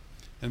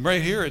 And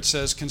right here it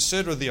says,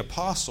 consider the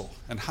apostle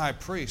and high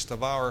priest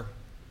of our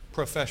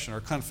profession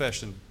or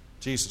confession,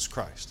 Jesus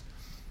Christ.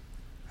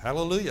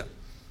 Hallelujah.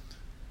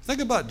 Think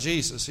about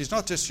Jesus. He's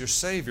not just your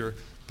Savior,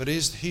 but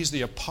he's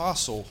the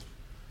apostle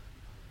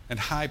and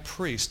high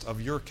priest of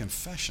your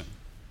confession.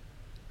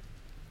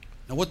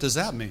 Now, what does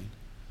that mean?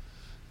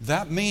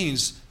 That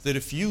means that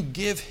if you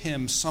give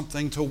him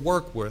something to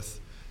work with,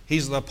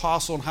 he's the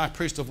apostle and high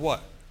priest of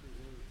what?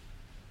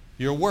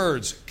 Your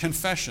words,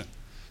 confession.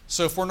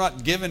 So if we're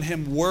not giving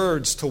him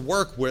words to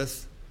work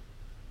with,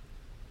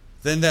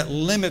 then that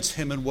limits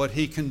him in what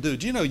he can do.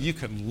 Do you know you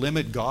can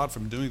limit God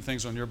from doing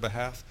things on your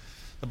behalf?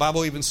 The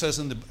Bible even says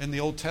in the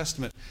Old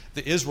Testament,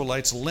 the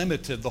Israelites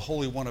limited the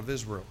Holy One of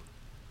Israel.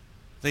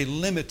 They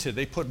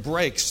put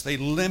brakes, they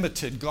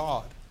limited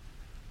God.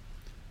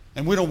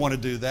 And we don't want to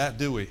do that,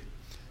 do we?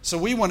 So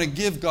we want to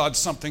give God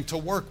something to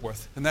work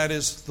with, and that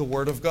is the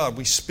Word of God.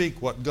 We speak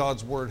what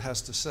God's Word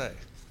has to say.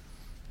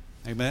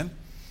 Amen?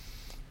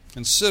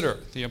 Consider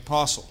the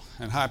apostle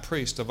and high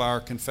priest of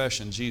our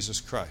confession, Jesus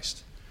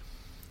Christ.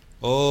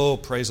 Oh,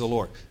 praise the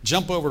Lord.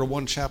 Jump over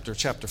to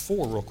chapter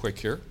 4 real quick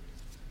here.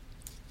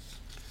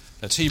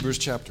 That's Hebrews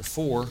chapter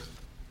 4.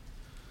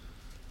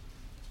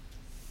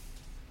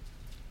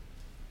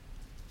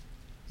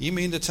 You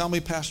mean to tell me,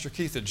 Pastor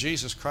Keith, that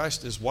Jesus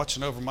Christ is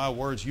watching over my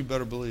words? You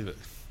better believe it.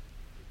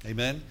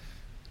 Amen?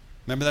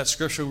 Remember that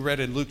scripture we read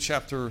in Luke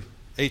chapter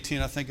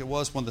 18, I think it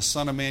was? When the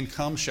Son of Man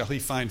comes, shall he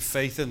find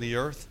faith in the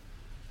earth?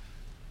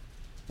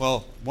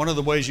 Well, one of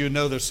the ways you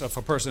know if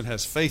a person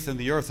has faith in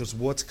the earth is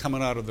what's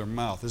coming out of their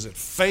mouth. Is it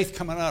faith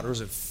coming out or is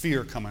it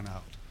fear coming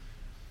out?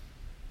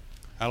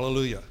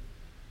 Hallelujah.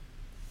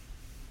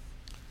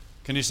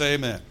 Can you say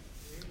amen?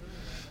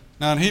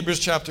 Now in Hebrews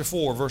chapter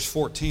 4, verse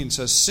 14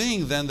 says,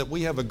 seeing then that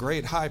we have a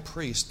great high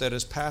priest that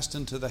has passed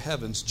into the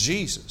heavens,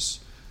 Jesus,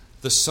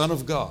 the Son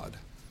of God,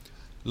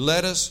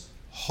 let us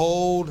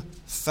hold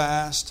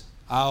fast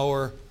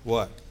our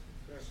what?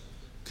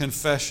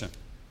 Confession.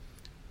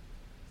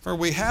 For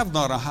we have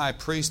not a high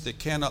priest that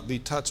cannot be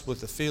touched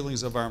with the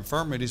feelings of our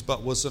infirmities,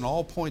 but was in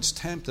all points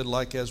tempted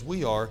like as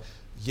we are,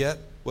 yet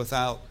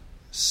without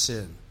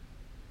sin.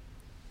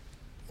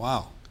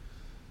 Wow.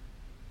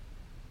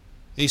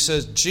 He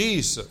says,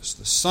 Jesus,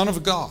 the Son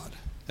of God,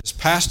 has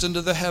passed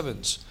into the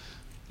heavens.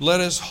 Let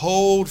us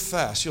hold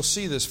fast. You'll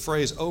see this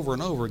phrase over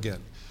and over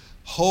again.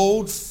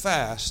 Hold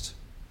fast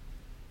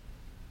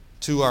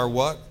to our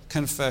what?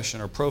 Confession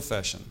or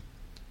profession.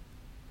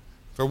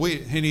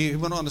 He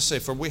went on to say,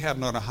 for we have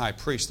not a high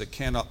priest that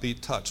cannot be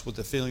touched with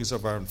the feelings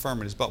of our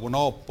infirmities, but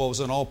was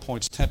in all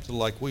points tempted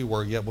like we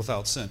were, yet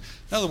without sin.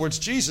 In other words,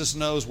 Jesus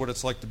knows what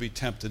it's like to be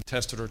tempted,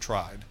 tested, or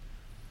tried.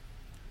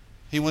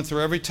 He went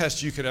through every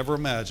test you could ever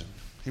imagine.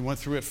 He went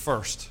through it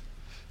first.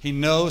 He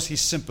knows,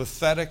 he's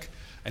sympathetic,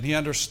 and he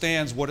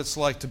understands what it's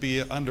like to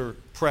be under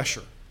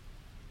pressure.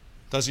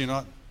 Does he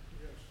not?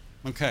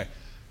 Yes. Okay.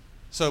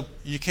 So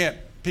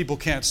people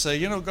can't say,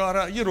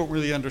 God, you don't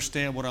really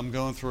understand what I'm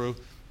going through.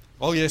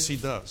 Oh, yes, he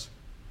does.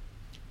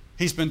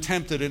 He's been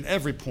tempted in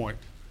every point,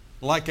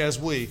 like as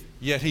we,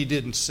 yet he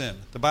didn't sin.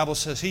 The Bible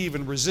says he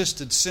even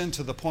resisted sin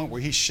to the point where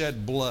he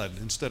shed blood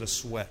instead of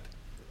sweat.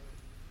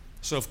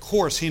 So, of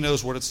course, he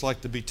knows what it's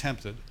like to be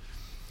tempted.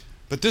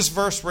 But this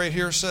verse right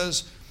here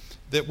says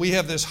that we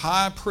have this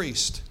high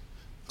priest,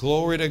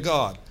 glory to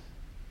God,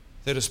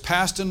 that has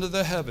passed into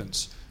the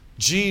heavens.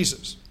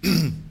 Jesus,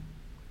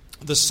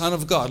 the Son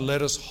of God,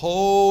 let us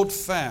hold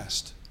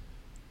fast.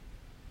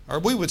 Or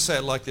we would say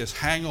it like this,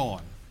 hang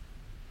on.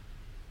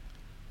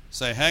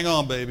 Say, hang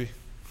on, baby.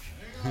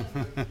 Hang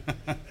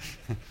on.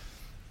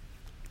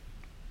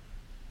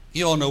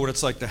 You all know what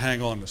it's like to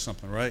hang on to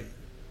something, right?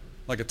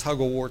 Like a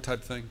tug-of-war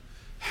type thing.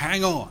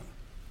 Hang on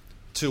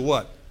to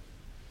what?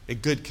 A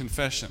good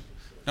confession.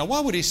 Now, why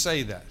would he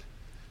say that?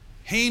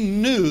 He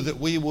knew that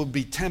we would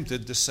be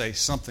tempted to say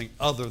something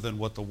other than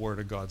what the Word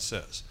of God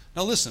says.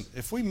 Now, listen,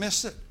 if we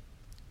miss it,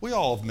 we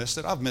all have missed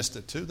it. I've missed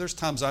it too. There's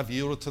times I've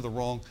yielded to the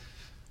wrong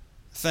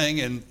thing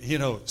and,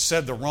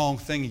 said the wrong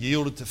thing,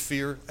 yielded to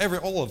fear.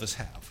 All of us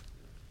have.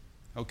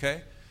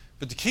 Okay?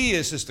 But the key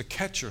is to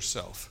catch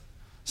yourself.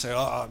 Say,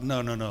 no.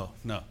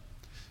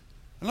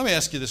 And let me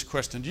ask you this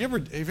question.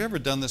 Have you ever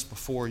done this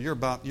before?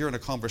 You're in a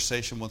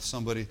conversation with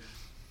somebody.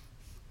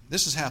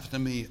 This has happened to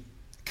me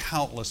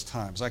countless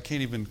times. I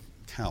can't even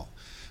count.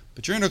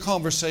 But you're in a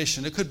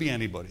conversation. It could be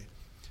anybody.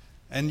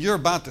 And you're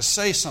about to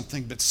say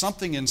something, but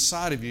something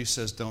inside of you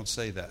says, don't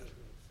say that.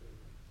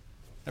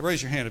 Now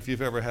raise your hand if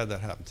you've ever had that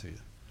happen to you.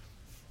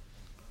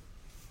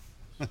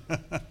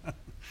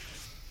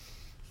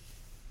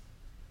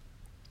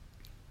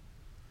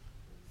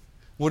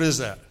 What is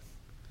that?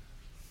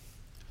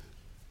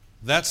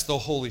 That's the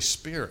Holy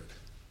Spirit.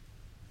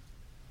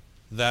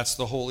 That's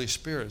the Holy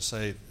Spirit.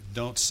 Say,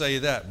 don't say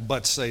that,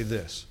 but say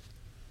this.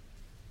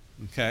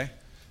 Okay?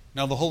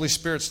 Now, the Holy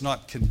Spirit's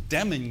not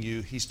condemning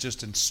you. He's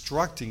just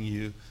instructing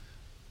you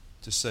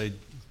to say,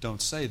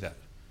 don't say that.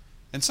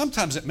 And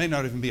sometimes it may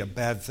not even be a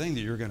bad thing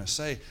that you're going to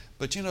say.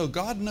 But,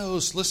 God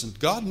knows, listen,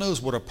 God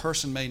knows what a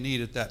person may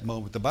need at that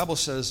moment. The Bible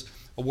says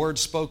a word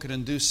spoken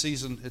in due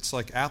season, it's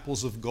like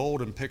apples of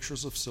gold and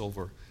pictures of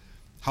silver.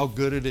 How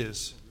good it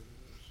is.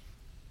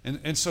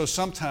 And so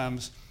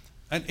sometimes,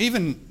 and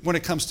even when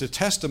it comes to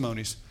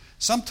testimonies,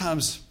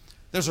 sometimes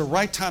there's a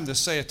right time to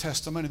say a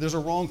testimony. There's a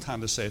wrong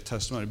time to say a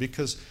testimony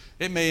because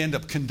it may end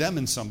up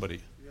condemning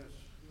somebody.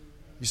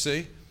 You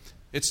see?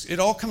 It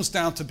all comes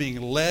down to being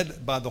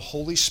led by the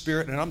Holy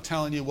Spirit. And I'm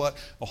telling you what,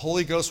 the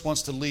Holy Ghost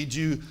wants to lead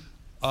you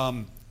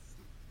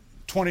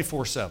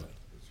 24/7.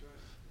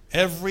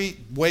 Every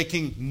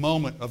waking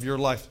moment of your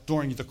life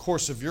during the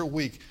course of your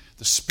week,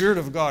 the Spirit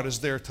of God is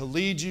there to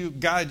lead you,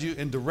 guide you,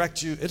 and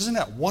direct you. Isn't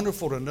that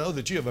wonderful to know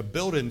that you have a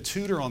built-in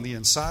tutor on the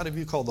inside of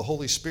you called the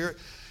Holy Spirit?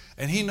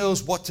 And He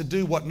knows what to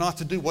do, what not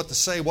to do, what to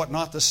say, what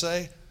not to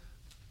say.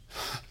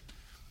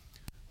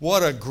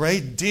 What a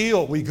great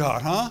deal we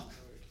got, huh?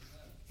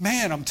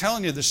 Man, I'm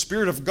telling you, the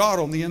Spirit of God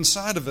on the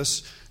inside of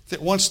us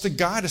that wants to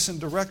guide us and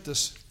direct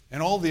us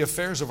in all the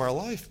affairs of our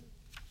life.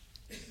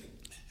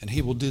 And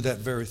He will do that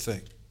very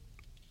thing.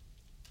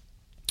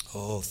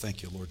 Oh,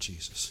 thank you, Lord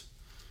Jesus.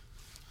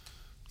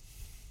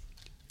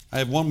 I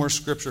have one more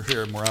scripture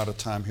here, and we're out of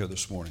time here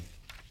this morning.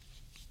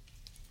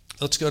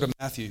 Let's go to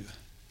Matthew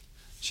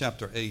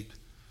chapter 8.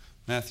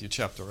 Matthew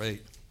chapter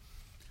 8.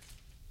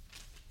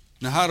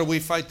 Now, how do we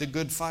fight the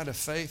good fight of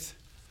faith?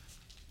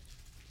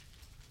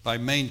 By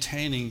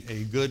maintaining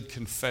a good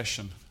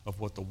confession of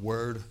what the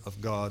Word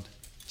of God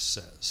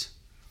says.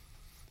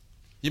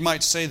 You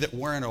might say that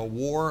we're in a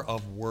war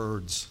of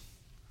words.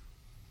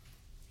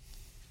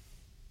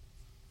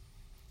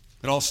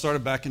 It all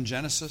started back in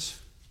Genesis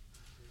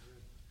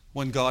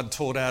when God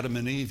told Adam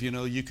and Eve,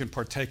 you can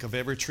partake of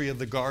every tree of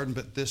the garden,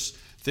 but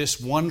this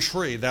one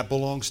tree, that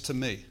belongs to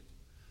me.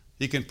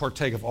 You can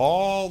partake of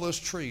all those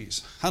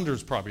trees,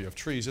 hundreds probably of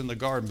trees in the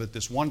garden, but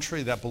this one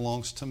tree, that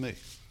belongs to me.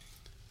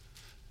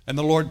 And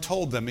the Lord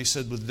told them, He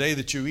said, the day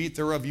that you eat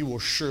thereof, you will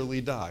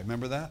surely die.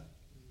 Remember that?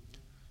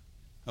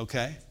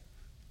 Okay?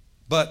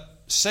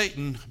 But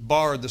Satan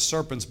borrowed the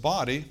serpent's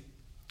body,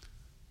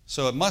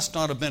 so it must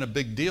not have been a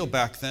big deal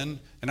back then.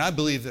 And I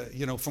believe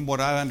that, from what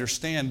I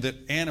understand, that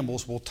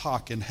animals will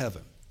talk in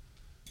heaven.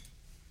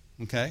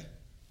 Okay?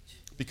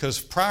 Because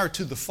prior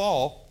to the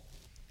fall,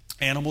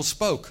 animals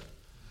spoke.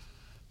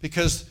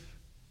 Because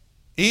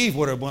Eve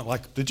would have went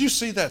like, did you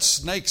see that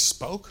snake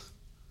spoke?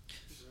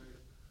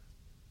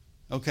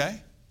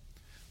 Okay?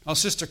 Now,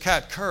 Sister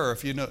Kat Kerr,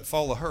 if you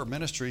follow her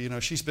ministry,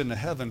 she's been to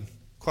heaven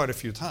quite a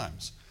few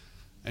times.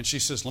 And she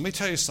says, let me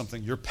tell you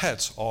something. Your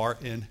pets are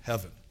in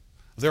heaven.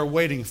 They're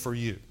waiting for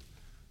you.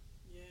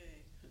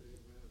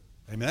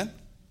 Yay. Amen?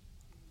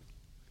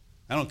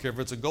 I don't care if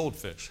it's a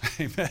goldfish.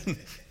 Amen?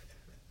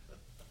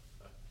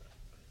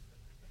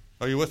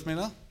 Are you with me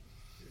now?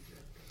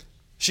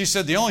 She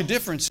said the only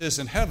difference is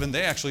in heaven,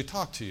 they actually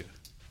talk to you.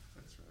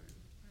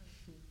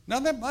 Now,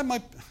 that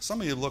might,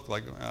 some of you look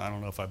like, I don't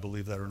know if I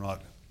believe that or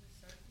not.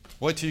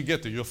 Wait till you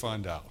get there, you'll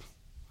find out.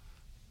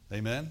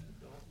 Amen?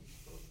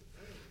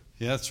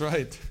 Yeah, that's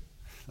right.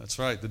 That's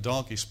right. The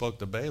donkey spoke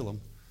to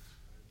Balaam.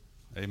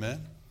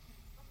 Amen?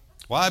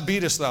 Why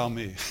beatest thou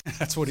me?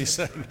 That's what he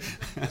said.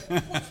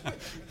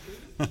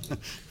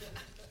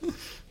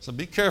 So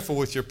be careful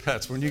with your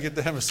pets. When you get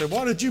to heaven, say,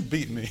 why did you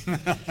beat me?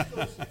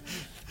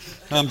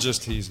 I'm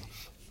just teasing.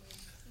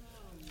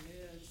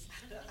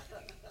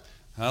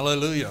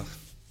 Hallelujah.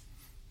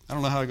 I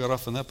don't know how I got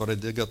off on that, but I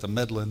did got the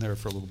medal in there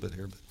for a little bit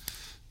here. But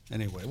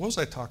anyway, what was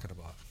I talking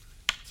about?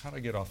 How did I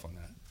get off on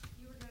that?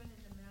 You were going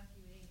into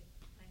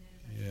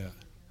Matthew 8.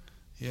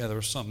 Yeah, there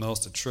was something else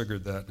that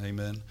triggered that.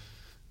 Amen.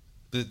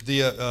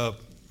 The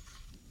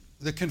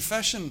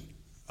confession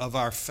of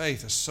our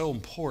faith is so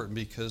important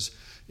because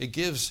it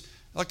gives,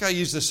 like I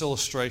used this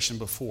illustration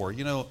before,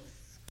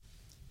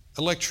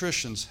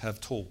 electricians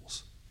have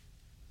tools.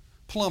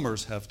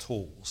 Plumbers have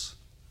tools,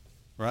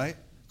 right?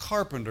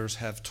 Carpenters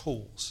have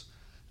tools.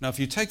 Now, if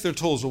you take their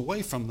tools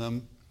away from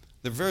them,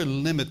 they're very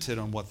limited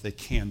on what they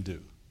can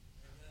do.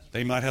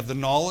 They might have the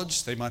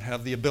knowledge, they might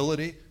have the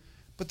ability,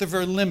 but they're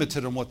very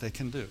limited on what they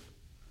can do.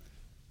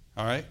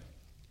 All right?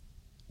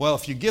 Well,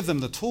 if you give them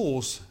the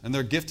tools and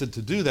they're gifted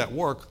to do that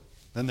work,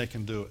 then they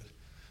can do it.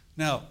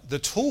 Now, the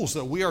tools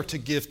that we are to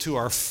give to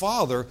our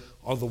Father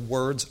are the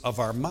words of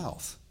our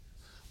mouth.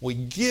 We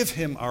give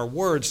Him our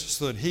words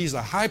so that He's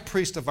the high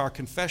priest of our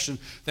confession.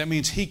 That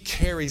means He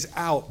carries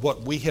out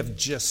what we have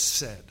just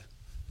said.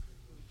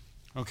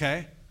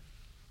 Okay?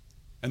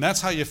 And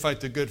that's how you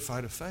fight the good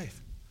fight of faith.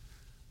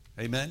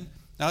 Amen?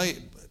 Now,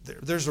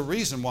 there's a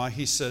reason why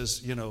He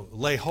says,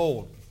 lay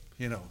hold,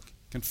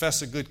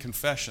 confess a good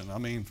confession. I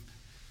mean,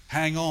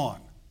 hang on.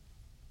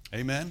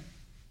 Amen?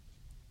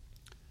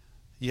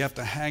 You have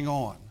to hang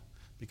on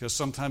because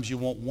sometimes you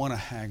won't want to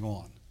hang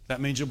on. That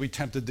means you'll be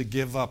tempted to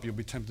give up. You'll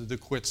be tempted to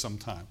quit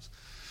sometimes.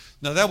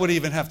 Now, that would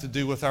even have to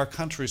do with our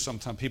country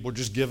sometimes. People are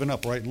just giving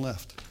up right and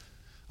left.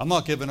 I'm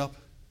not giving up.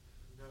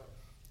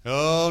 No.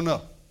 Oh,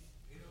 no.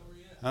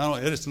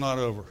 It's not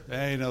over. It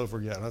ain't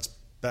over yet. That's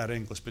bad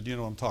English, but you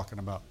know what I'm talking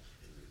about.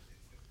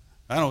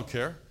 I don't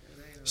care.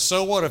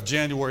 So what if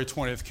January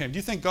 20th came? Do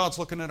you think God's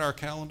looking at our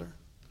calendar?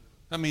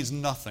 That means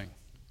nothing.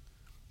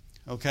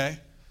 Okay?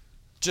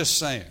 Just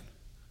saying.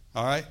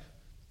 All right?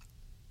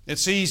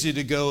 It's easy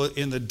to go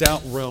in the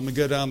doubt realm and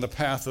go down the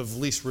path of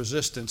least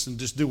resistance and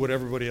just do what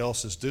everybody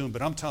else is doing.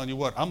 But I'm telling you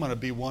what, I'm going to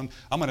be one.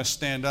 I'm going to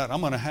stand out. I'm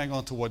going to hang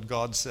on to what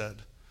God said.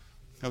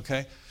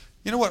 Okay?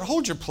 You know what?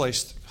 Hold your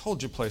place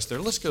there.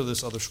 Let's go to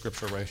this other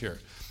scripture right here.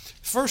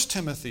 1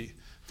 Timothy.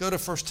 Go to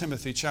 1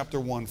 Timothy chapter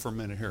 1 for a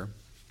minute here.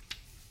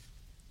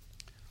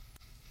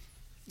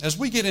 As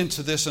we get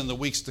into this in the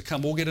weeks to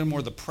come, we'll get into more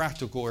of the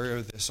practical area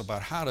of this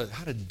about how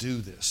to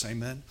do this,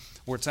 amen,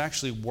 where it's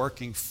actually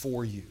working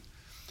for you.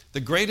 The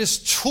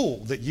greatest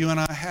tool that you and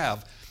I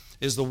have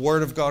is the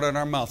Word of God in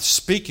our mouth,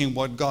 speaking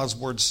what God's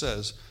Word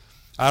says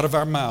out of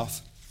our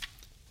mouth.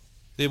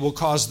 It will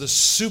cause the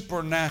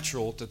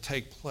supernatural to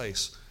take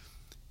place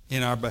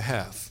in our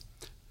behalf.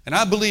 And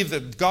I believe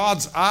that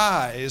God's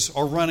eyes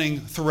are running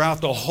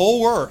throughout the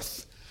whole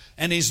earth,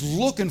 and He's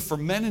looking for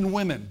men and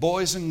women,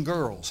 boys and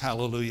girls,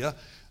 hallelujah,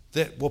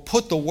 that will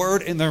put the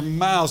Word in their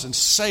mouths and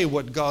say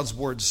what God's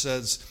Word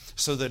says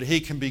so that He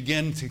can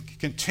begin to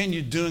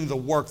continue doing the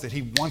work that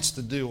He wants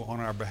to do on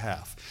our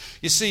behalf.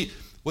 You see,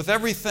 with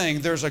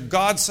everything, there's a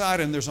God side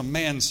and there's a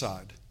man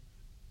side.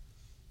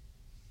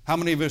 How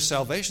many of us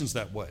salvation's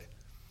that way?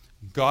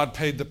 God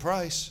paid the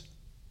price.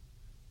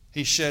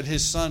 He shed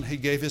His Son. He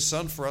gave His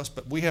Son for us,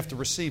 but we have to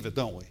receive it,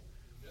 don't we?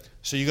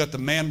 So you got the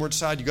manward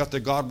side, you got the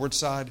Godward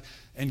side,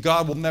 and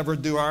God will never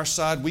do our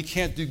side. We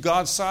can't do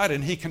God's side,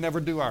 and He can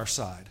never do our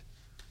side.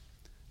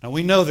 Now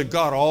we know that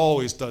God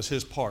always does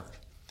His part,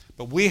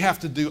 but we have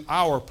to do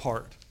our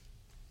part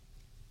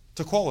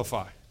to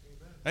qualify.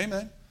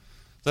 Amen.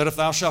 That if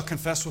thou shalt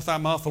confess with thy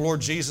mouth the Lord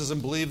Jesus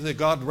and believe that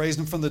God raised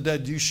Him from the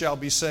dead, you shall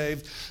be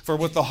saved. For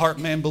with the heart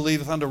man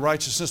believeth unto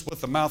righteousness,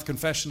 with the mouth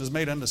confession is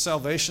made unto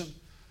salvation.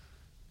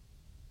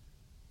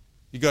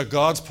 You got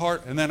God's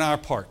part and then our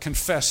part.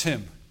 Confess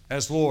Him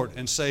as Lord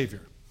and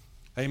Savior.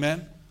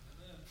 Amen?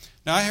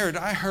 Now I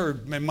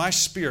heard in my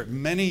spirit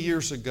many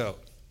years ago.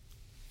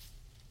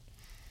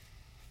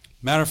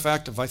 Matter of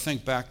fact, if I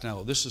think back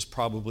now, this is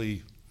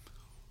probably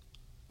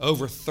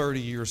over 30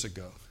 years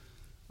ago.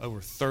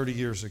 Over 30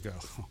 years ago.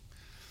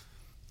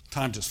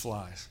 Time just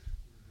flies.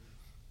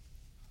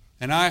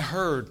 And I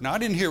heard, now I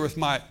didn't hear with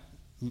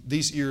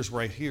these ears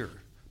right here,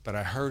 but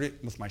I heard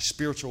it with my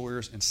spiritual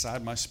ears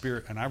inside my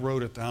spirit, and I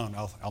wrote it down.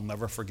 I'll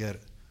never forget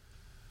it.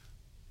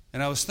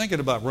 And I was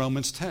thinking about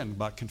Romans 10,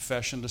 about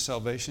confession to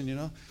salvation, you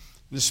know.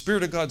 And the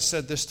Spirit of God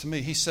said this to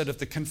me. He said, if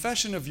the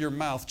confession of your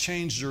mouth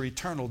changed your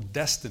eternal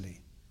destiny,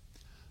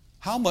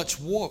 how much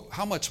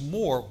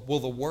more will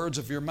the words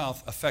of your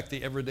mouth affect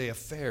the everyday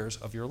affairs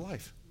of your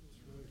life?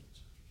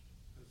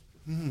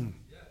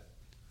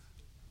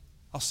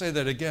 I'll say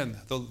that again.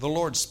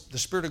 The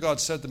Spirit of God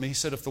said to me, He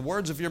said, if the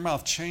words of your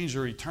mouth change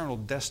your eternal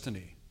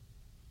destiny,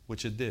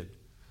 which it did,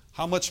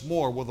 how much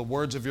more will the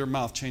words of your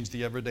mouth change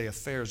the everyday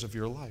affairs of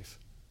your life?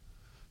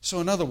 So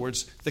in other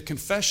words, the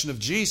confession of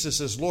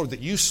Jesus as Lord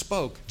that you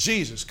spoke,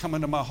 Jesus, come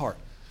into my heart.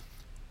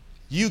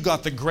 You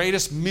got the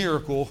greatest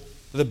miracle,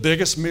 the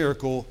biggest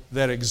miracle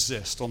that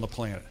exists on the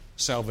planet,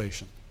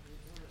 salvation.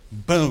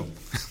 Boom.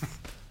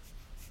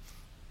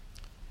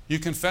 You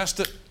confessed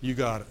it, you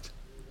got it.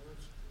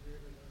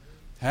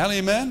 Hallelujah,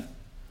 amen?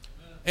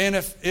 And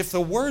if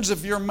the words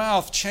of your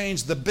mouth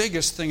change the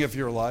biggest thing of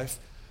your life,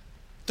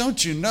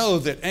 don't you know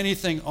that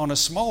anything on a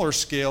smaller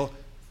scale,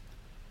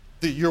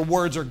 that your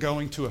words are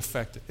going to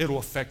affect it? It'll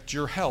affect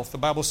your health. The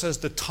Bible says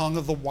the tongue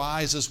of the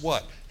wise is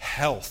what?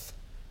 Health.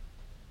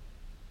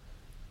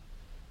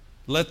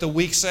 Let the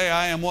weak say,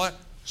 I am what?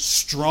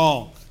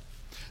 Strong.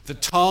 The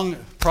tongue,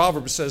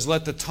 Proverbs says,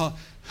 let the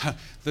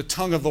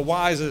tongue of the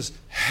wise is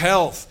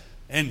health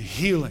and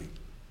healing.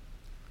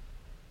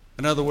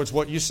 In other words,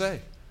 what you say.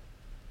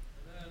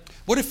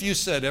 What if you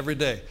said every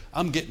day,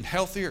 I'm getting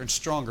healthier and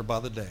stronger by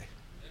the day?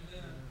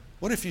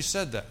 What if you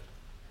said that?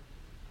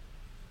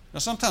 Now,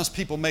 sometimes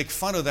people make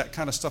fun of that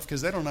kind of stuff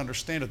because they don't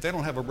understand it. They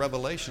don't have a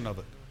revelation of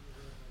it.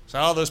 So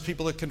all those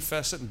people that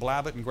confess it and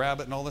blab it and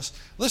grab it and all this.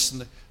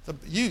 Listen,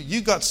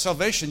 you got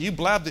salvation. You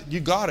blabbed it. You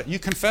got it. You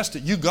confessed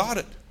it. You got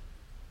it.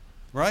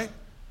 Right?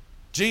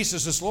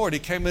 Jesus is Lord. He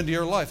came into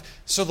your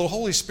life. So the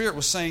Holy Spirit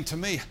was saying to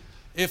me,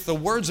 if the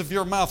words of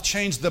your mouth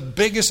change the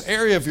biggest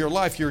area of your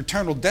life, your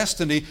eternal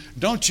destiny,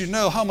 don't you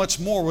know how much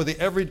more will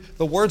the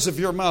words of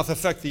your mouth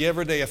affect the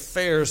everyday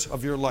affairs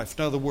of your life?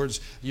 In other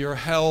words, your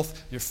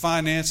health, your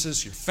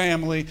finances, your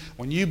family,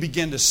 when you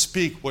begin to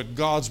speak what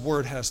God's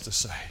Word has to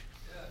say.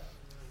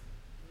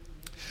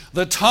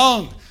 The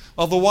tongue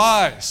of the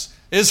wise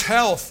is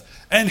health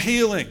and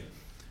healing.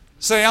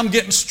 Say, I'm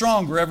getting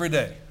stronger every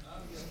day.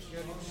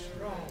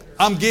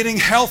 I'm getting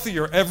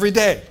healthier every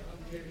day.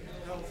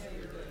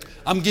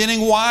 I'm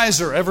getting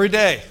wiser every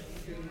day.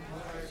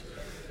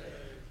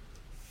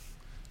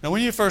 Now,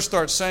 when you first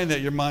start saying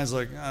that, your mind's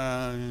like,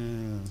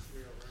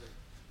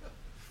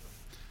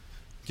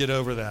 get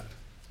over that.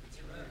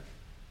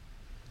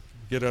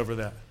 Get over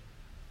that.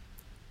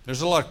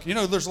 There's a lot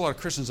of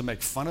Christians that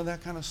make fun of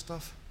that kind of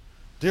stuff.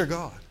 Dear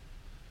God,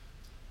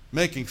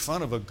 making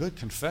fun of a good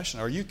confession.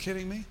 Are you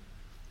kidding me?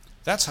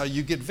 That's how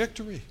you get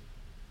victory.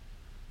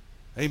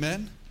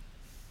 Amen?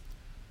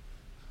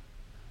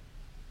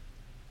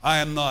 I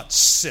am not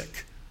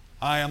sick.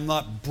 I am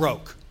not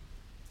broke.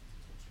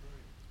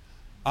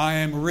 I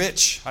am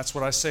rich. That's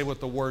what I say what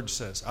the Word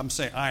says. I'm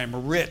saying I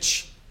am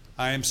rich.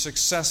 I am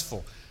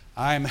successful.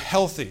 I am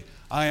healthy.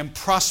 I am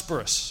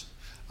prosperous.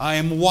 I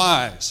am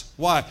wise.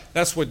 Why?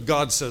 That's what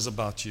God says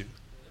about you.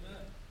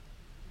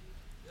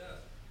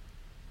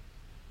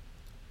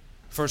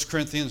 1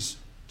 Corinthians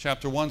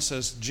chapter 1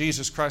 says,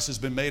 Jesus Christ has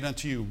been made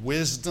unto you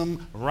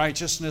wisdom,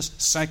 righteousness,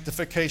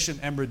 sanctification,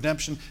 and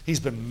redemption. He's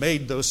been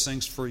made those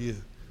things for you.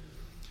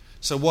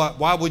 So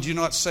why would you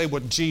not say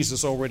what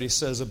Jesus already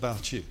says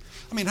about you?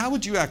 I mean, how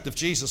would you act if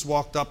Jesus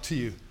walked up to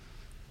you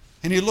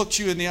and He looked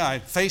you in the eye,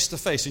 face to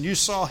face, and you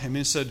saw Him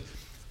and said,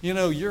 you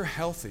know, you're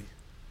healthy.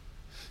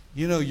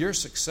 You know, you're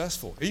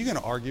successful. Are you going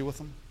to argue with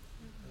Him?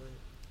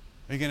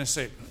 Are you going to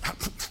say,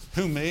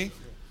 who, me?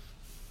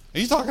 Are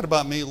you talking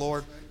about me,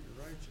 Lord?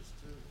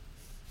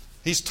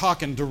 He's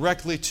talking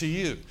directly to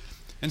you.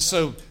 And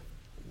so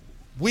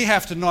we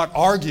have to not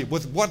argue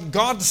with what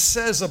God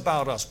says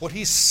about us, what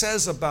He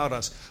says about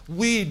us.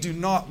 We do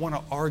not want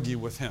to argue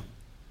with Him.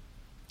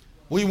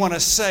 We want to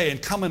say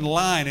and come in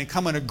line and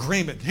come in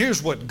agreement.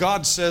 Here's what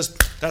God says.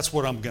 That's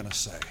what I'm going to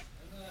say.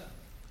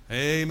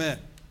 Amen.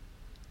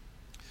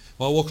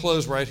 Well, we'll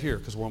close right here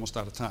because we're almost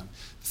out of time.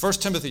 1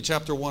 Timothy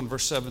chapter 1,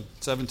 verse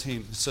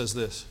 17, it says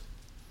this.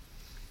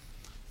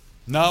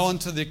 Now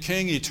unto the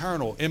King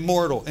eternal,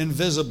 immortal,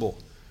 invisible,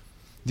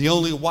 the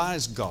only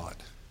wise God,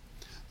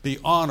 be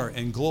honor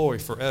and glory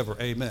forever.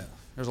 Amen.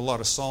 There's a lot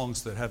of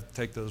songs that have to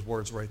take those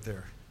words right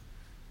there.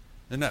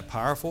 Isn't that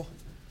powerful?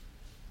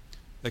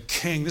 The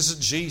King, this is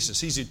Jesus.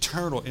 He's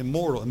eternal,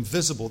 immortal,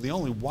 invisible, the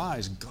only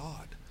wise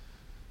God.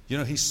 You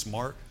know, He's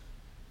smart.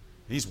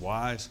 He's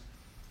wise.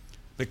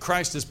 But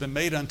Christ has been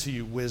made unto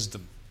you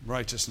wisdom,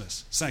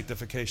 righteousness,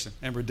 sanctification,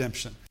 and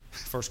redemption.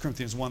 1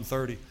 Corinthians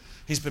 1:30.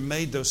 He's been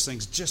made those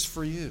things just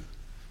for you.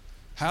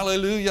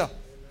 Hallelujah.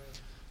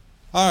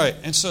 All right,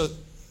 and so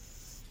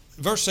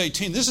verse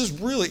 18, this is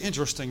really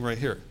interesting right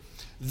here.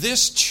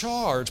 This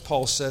charge,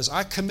 Paul says,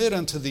 I commit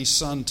unto thee,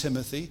 son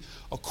Timothy,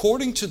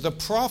 according to the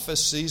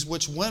prophecies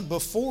which went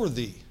before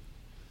thee,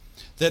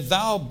 that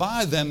thou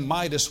by them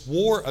mightest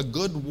war a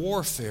good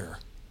warfare,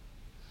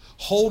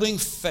 holding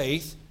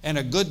faith and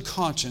a good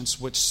conscience,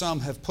 which some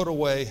have put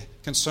away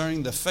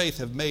concerning the faith,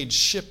 have made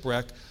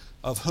shipwreck,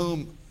 of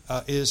whom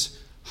is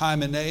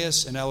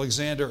Hymenaeus and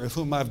Alexander, of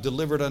whom I have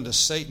delivered unto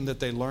Satan, that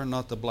they learn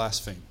not to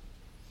blaspheme. You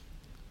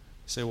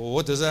say, well,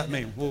 what does that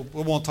mean?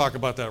 We won't talk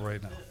about that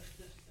right now.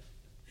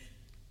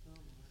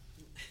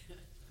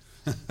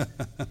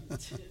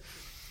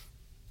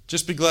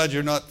 Just be glad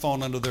you're not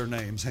falling under their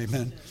names.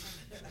 Amen.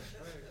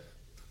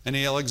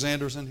 Any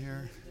Alexanders in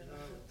here?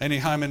 Any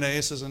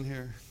Hymenaeuses in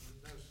here?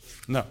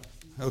 No.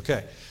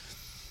 Okay.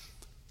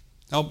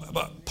 Now,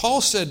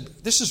 Paul said,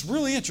 this is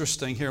really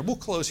interesting here. We'll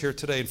close here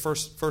today in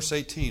verse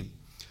 18.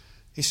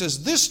 He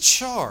says, this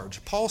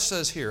charge, Paul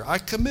says here, I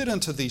commit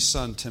unto thee,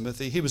 son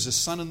Timothy. He was his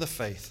son in the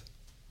faith.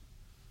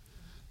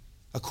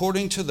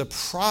 According to the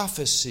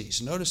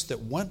prophecies, notice,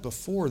 that went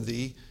before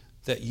thee,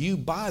 that you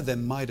by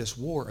them mightest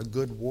war a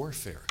good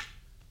warfare.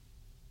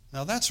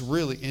 Now that's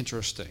really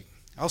interesting.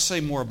 I'll say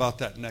more about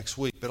that next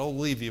week, but I'll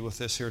leave you with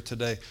this here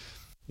today.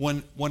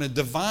 When a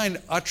divine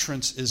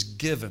utterance is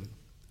given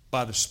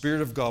by the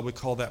Spirit of God, we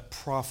call that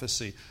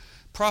prophecy.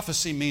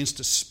 Prophecy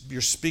means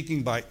you're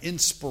speaking by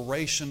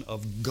inspiration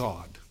of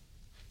God.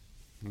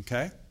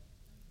 Okay?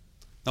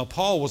 Now,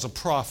 Paul was a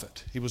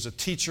prophet. He was a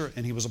teacher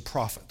and he was a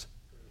prophet.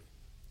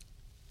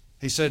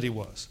 He said he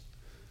was.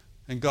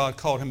 And God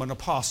called him an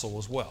apostle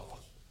as well.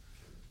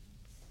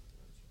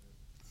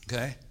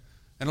 Okay?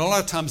 And a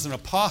lot of times an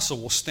apostle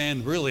will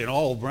stand really in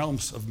all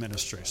realms of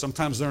ministry.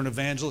 Sometimes they're an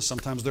evangelist,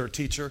 sometimes they're a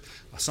teacher,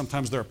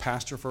 sometimes they're a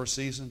pastor for a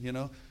season,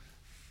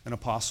 an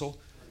apostle.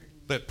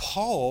 But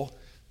Paul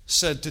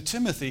said to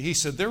Timothy, he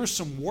said, there were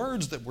some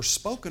words that were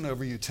spoken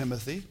over you,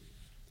 Timothy.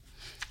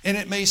 And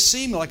it may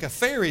seem like a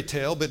fairy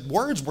tale, but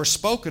words were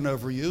spoken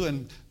over you.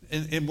 And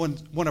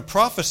when a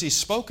prophecy is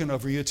spoken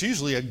over you, it's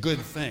usually a good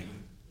thing.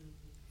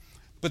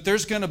 But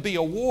there's going to be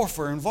a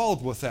warfare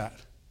involved with that.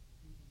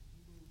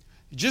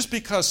 Just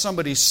because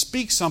somebody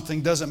speaks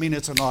something doesn't mean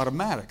it's an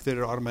automatic, that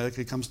it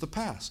automatically comes to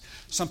pass.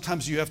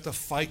 Sometimes you have to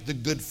fight the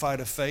good fight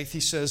of faith. He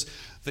says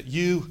that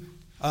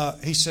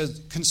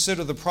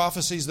consider the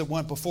prophecies that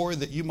went before you,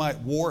 that you might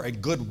war a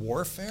good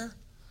warfare.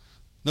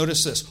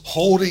 Notice this,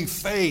 holding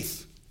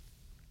faith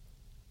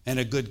and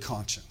a good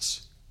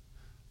conscience.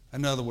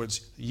 In other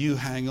words, you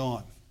hang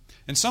on.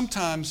 And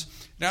sometimes,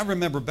 I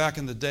remember back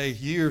in the day,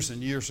 years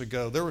and years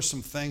ago, there were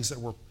some things that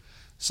were,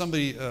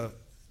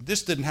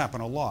 this didn't happen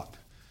a lot.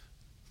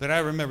 But I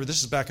remember,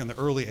 this is back in the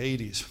early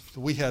 80s.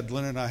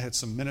 Lynn and I had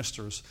some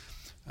ministers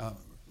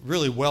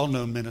really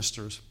well-known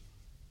ministers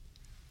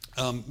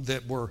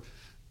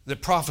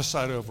that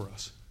prophesied over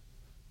us,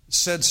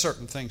 said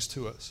certain things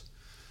to us.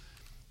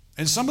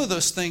 And some of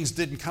those things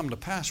didn't come to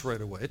pass right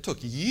away. It took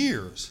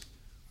years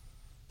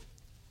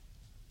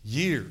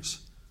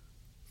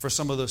for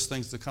some of those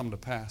things to come to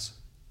pass.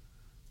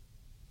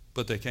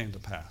 But they came to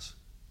pass.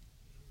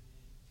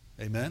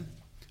 Amen?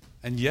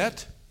 And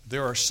yet,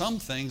 there are some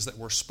things that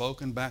were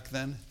spoken back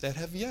then that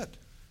have yet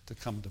to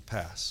come to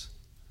pass.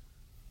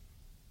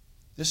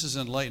 This is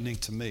enlightening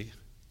to me.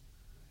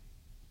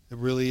 It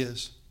really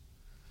is.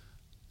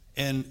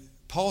 And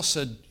Paul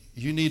said,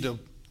 you need to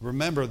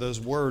remember those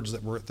words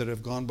that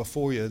have gone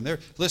before you. And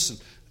listen,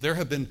 there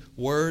have been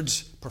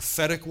words,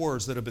 prophetic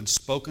words that have been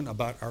spoken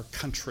about our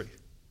country.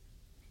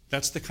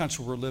 That's the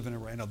country we're living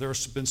in right now.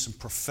 There's been some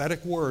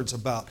prophetic words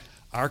about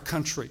our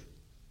country.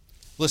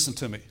 Listen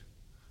to me.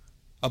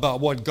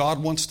 About what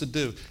God wants to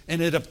do.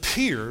 And it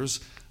appears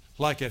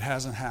like it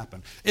hasn't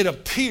happened. It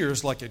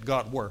appears like it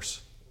got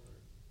worse.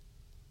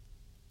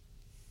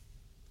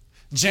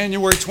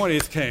 January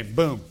 20th came,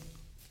 boom.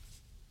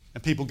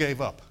 And people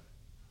gave up.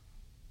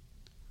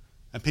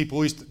 And people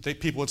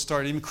would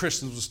start, even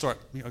Christians would start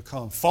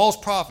calling false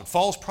prophet,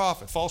 false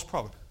prophet, false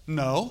prophet.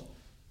 No.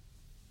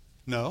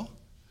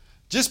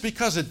 Just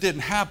because it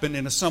didn't happen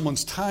in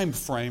someone's time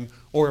frame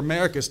or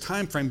America's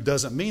time frame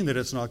doesn't mean that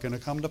it's not going to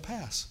come to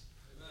pass.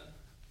 Amen.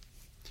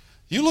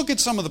 You look at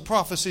some of the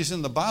prophecies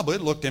in the Bible,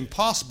 it looked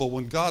impossible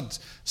when God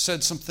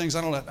said some things.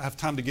 I don't have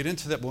time to get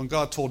into that, but when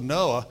God told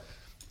Noah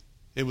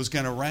it was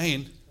going to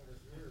rain,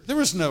 there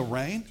was no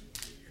rain.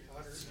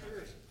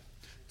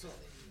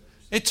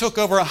 It took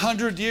over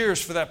 100 years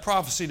for that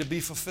prophecy to be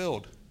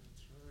fulfilled.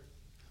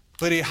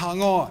 But he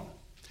hung on.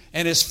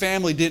 And his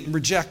family didn't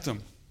reject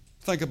him.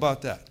 Think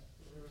about that.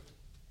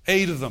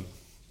 8 of them.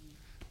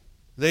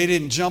 They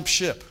didn't jump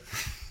ship.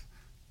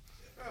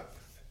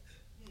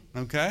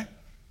 Okay?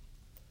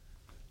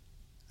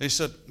 They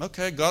said,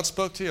 okay, God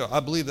spoke to you. I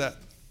believe that.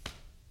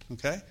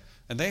 Okay?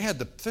 And they had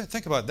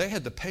think about it, they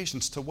had the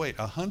patience to wait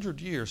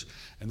 100 years.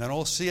 And then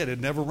it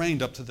had never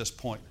rained up to this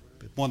point.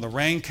 When the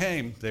rain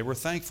came, they were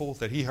thankful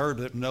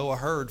that Noah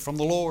heard from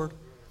the Lord.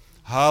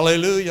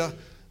 Hallelujah.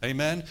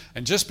 Amen.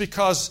 And just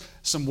because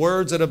some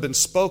words that have been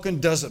spoken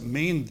doesn't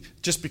mean,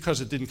 just because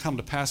it didn't come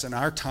to pass in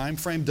our time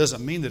frame,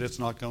 doesn't mean that it's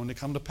not going to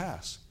come to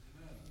pass.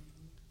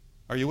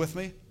 Are you with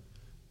me?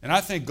 And I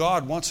think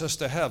God wants us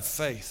to have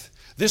faith.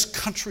 This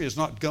country is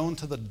not going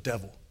to the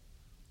devil.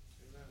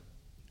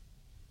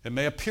 It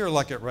may appear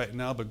like it right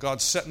now, but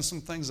God's setting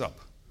some things up.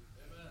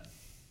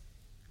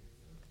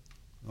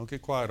 Don't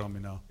get quiet on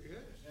me now.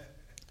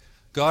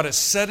 God is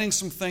setting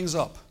some things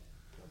up.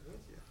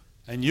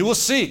 And you will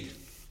see,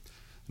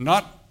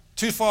 not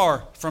too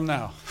far from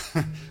now,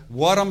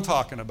 what I'm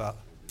talking about.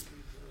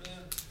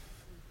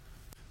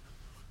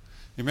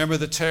 You remember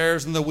the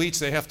tares and the wheats,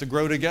 they have to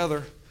grow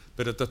together.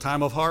 But at the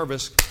time of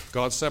harvest,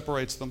 God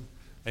separates them.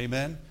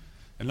 Amen?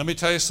 And let me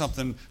tell you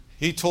something.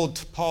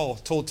 Paul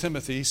told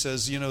Timothy, he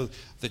says,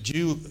 that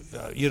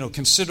you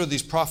consider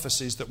these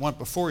prophecies that went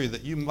before you,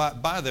 that you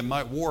might by them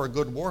might war a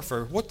good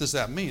warfare. What does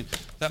that mean?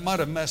 That might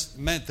have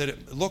meant that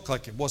it looked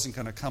like it wasn't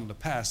going to come to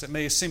pass. It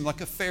may seem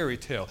like a fairy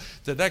tale.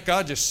 Did that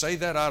God just say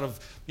that out of,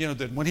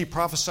 that when he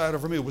prophesied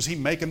over me, was he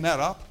making that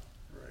up?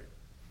 Right.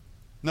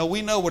 No,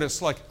 we know what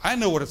it's like. I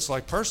know what it's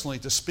like personally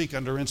to speak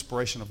under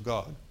inspiration of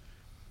God.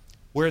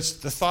 Where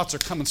the thoughts are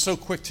coming so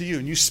quick to you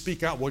and you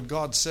speak out what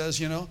God says,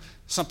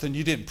 something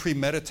you didn't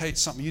premeditate,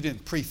 something you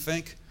didn't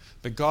pre-think,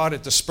 but God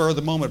at the spur of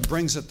the moment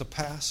brings it to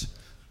pass.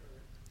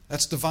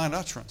 That's divine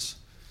utterance.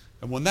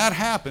 And when that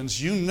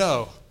happens, you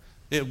know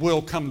it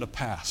will come to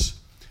pass.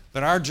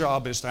 That our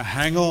job is to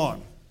hang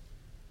on.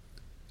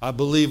 I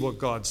believe what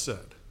God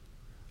said.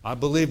 I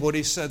believe what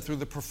he said through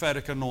the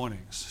prophetic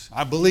anointings.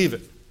 I believe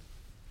it.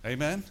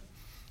 Amen?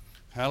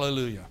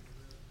 Hallelujah.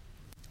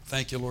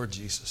 Thank you, Lord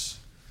Jesus.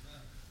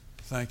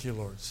 Thank you,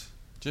 Lord.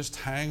 Just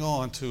hang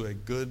on to a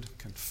good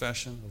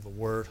confession of the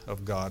Word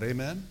of God. Amen?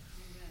 Amen.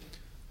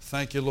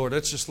 Thank you, Lord.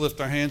 Let's just lift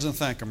our hands and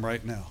thank Him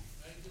right now.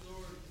 You,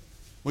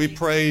 we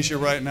praise you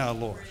right now,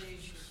 Lord.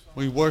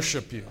 We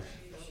worship you.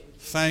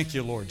 Thank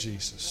you, Lord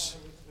Jesus.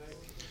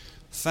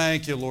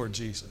 Thank you, Lord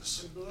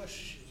Jesus.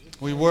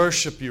 We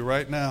worship you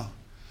right now.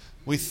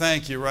 We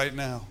thank you right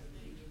now.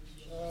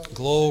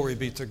 Glory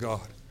be to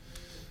God.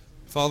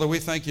 Father, we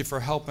thank you for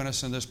helping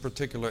us in this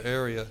particular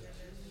area,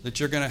 that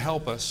you're going to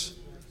help us.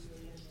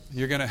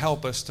 You're going to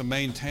help us to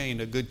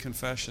maintain a good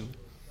confession.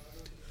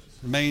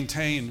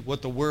 Maintain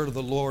what the word of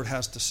the Lord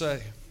has to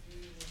say.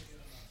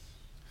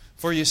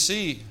 For you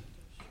see,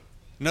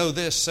 know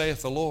this,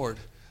 saith the Lord,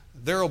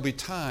 there will be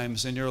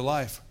times in your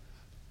life,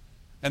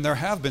 and there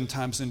have been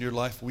times in your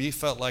life where you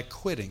felt like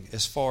quitting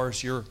as far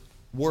as your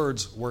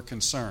words were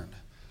concerned.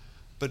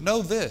 But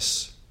know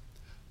this,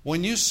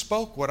 when you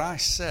spoke what I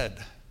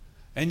said,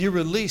 and you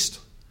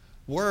released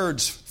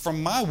words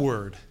from my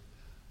word,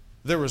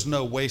 there was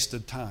no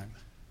wasted time.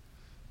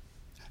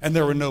 And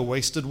there were no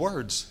wasted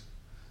words.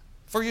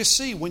 For you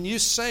see, when you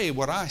say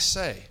what I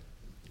say,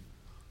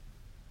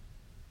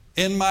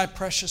 in my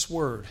precious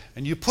word,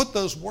 and you put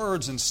those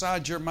words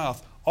inside your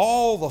mouth,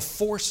 all the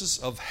forces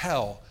of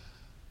hell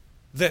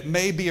that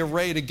may be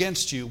arrayed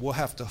against you will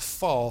have to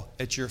fall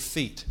at your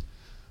feet.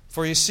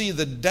 For you see,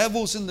 the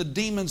devils and the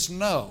demons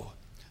know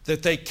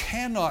that they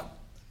cannot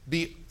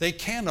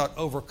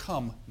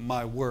overcome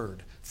my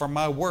word, for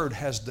my word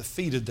has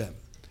defeated them.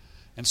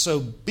 And so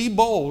be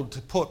bold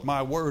to put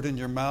my word in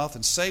your mouth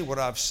and say what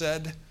I've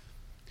said.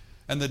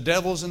 And the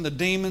devils and the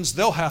demons,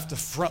 they'll have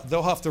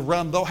to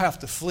run, they'll have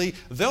to flee.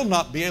 They'll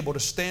not be able to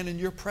stand in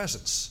your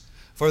presence,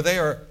 for they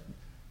are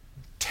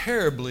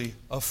terribly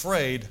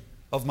afraid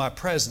of my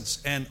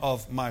presence and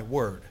of my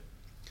word.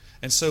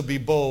 And so be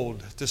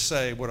bold to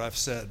say what I've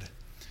said.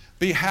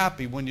 Be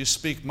happy when you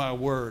speak my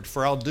word,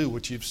 for I'll do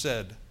what you've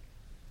said,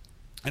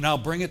 and I'll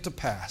bring it to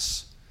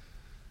pass.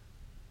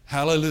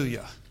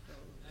 Hallelujah.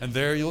 And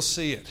there you'll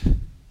see it.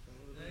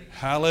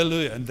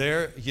 Hallelujah. And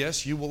there,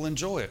 yes, you will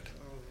enjoy it.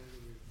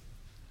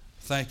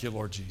 Thank you,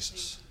 Lord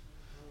Jesus.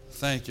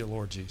 Thank you,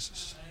 Lord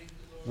Jesus.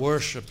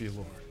 Worship you,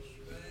 Lord.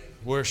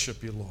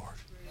 Worship you, Lord.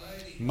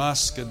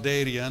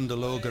 Maskaderi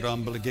andalo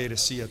garamblegate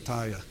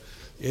siataya.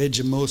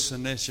 Ejamosa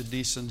nesha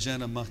disan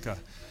jenamaka.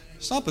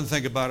 Stop and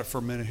think about it for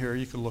a minute here.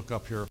 You can look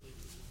up here.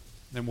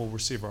 Then we'll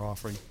receive our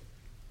offering.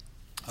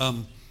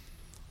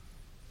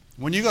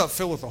 When you got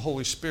filled with the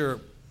Holy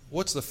Spirit,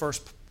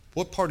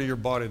 what part of your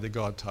body did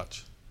God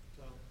touch?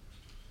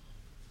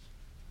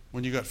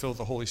 When you got filled with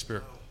the Holy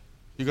Spirit?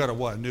 You got a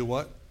what? A new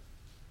what?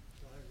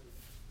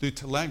 New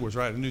language,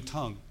 right? A new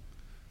tongue.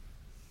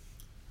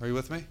 Are you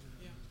with me?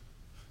 Yeah.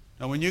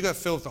 Now, when you got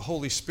filled with the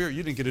Holy Spirit,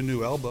 you didn't get a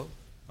new elbow,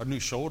 a new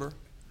shoulder.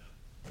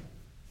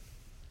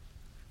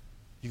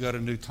 You got a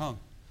new tongue.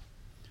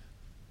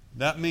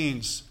 That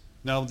means,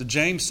 now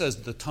James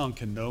says the tongue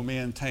can no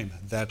man tame.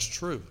 That's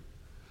true.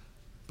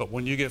 But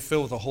when you get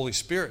filled with the Holy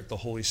Spirit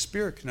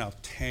can now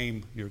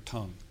tame your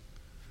tongue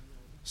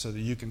so that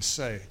you can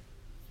say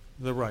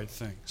the right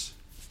things.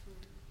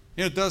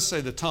 You know, it does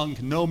say the tongue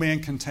no man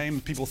can tame.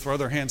 People throw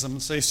their hands up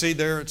and say, see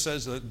there, it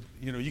says that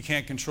you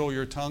can't control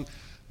your tongue.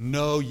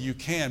 No, you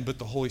can, but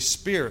the Holy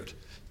Spirit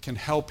can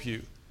help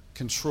you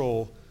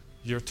control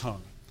your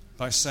tongue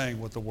by saying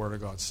what the Word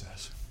of God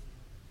says.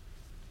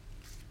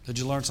 Did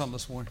you learn something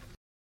this morning?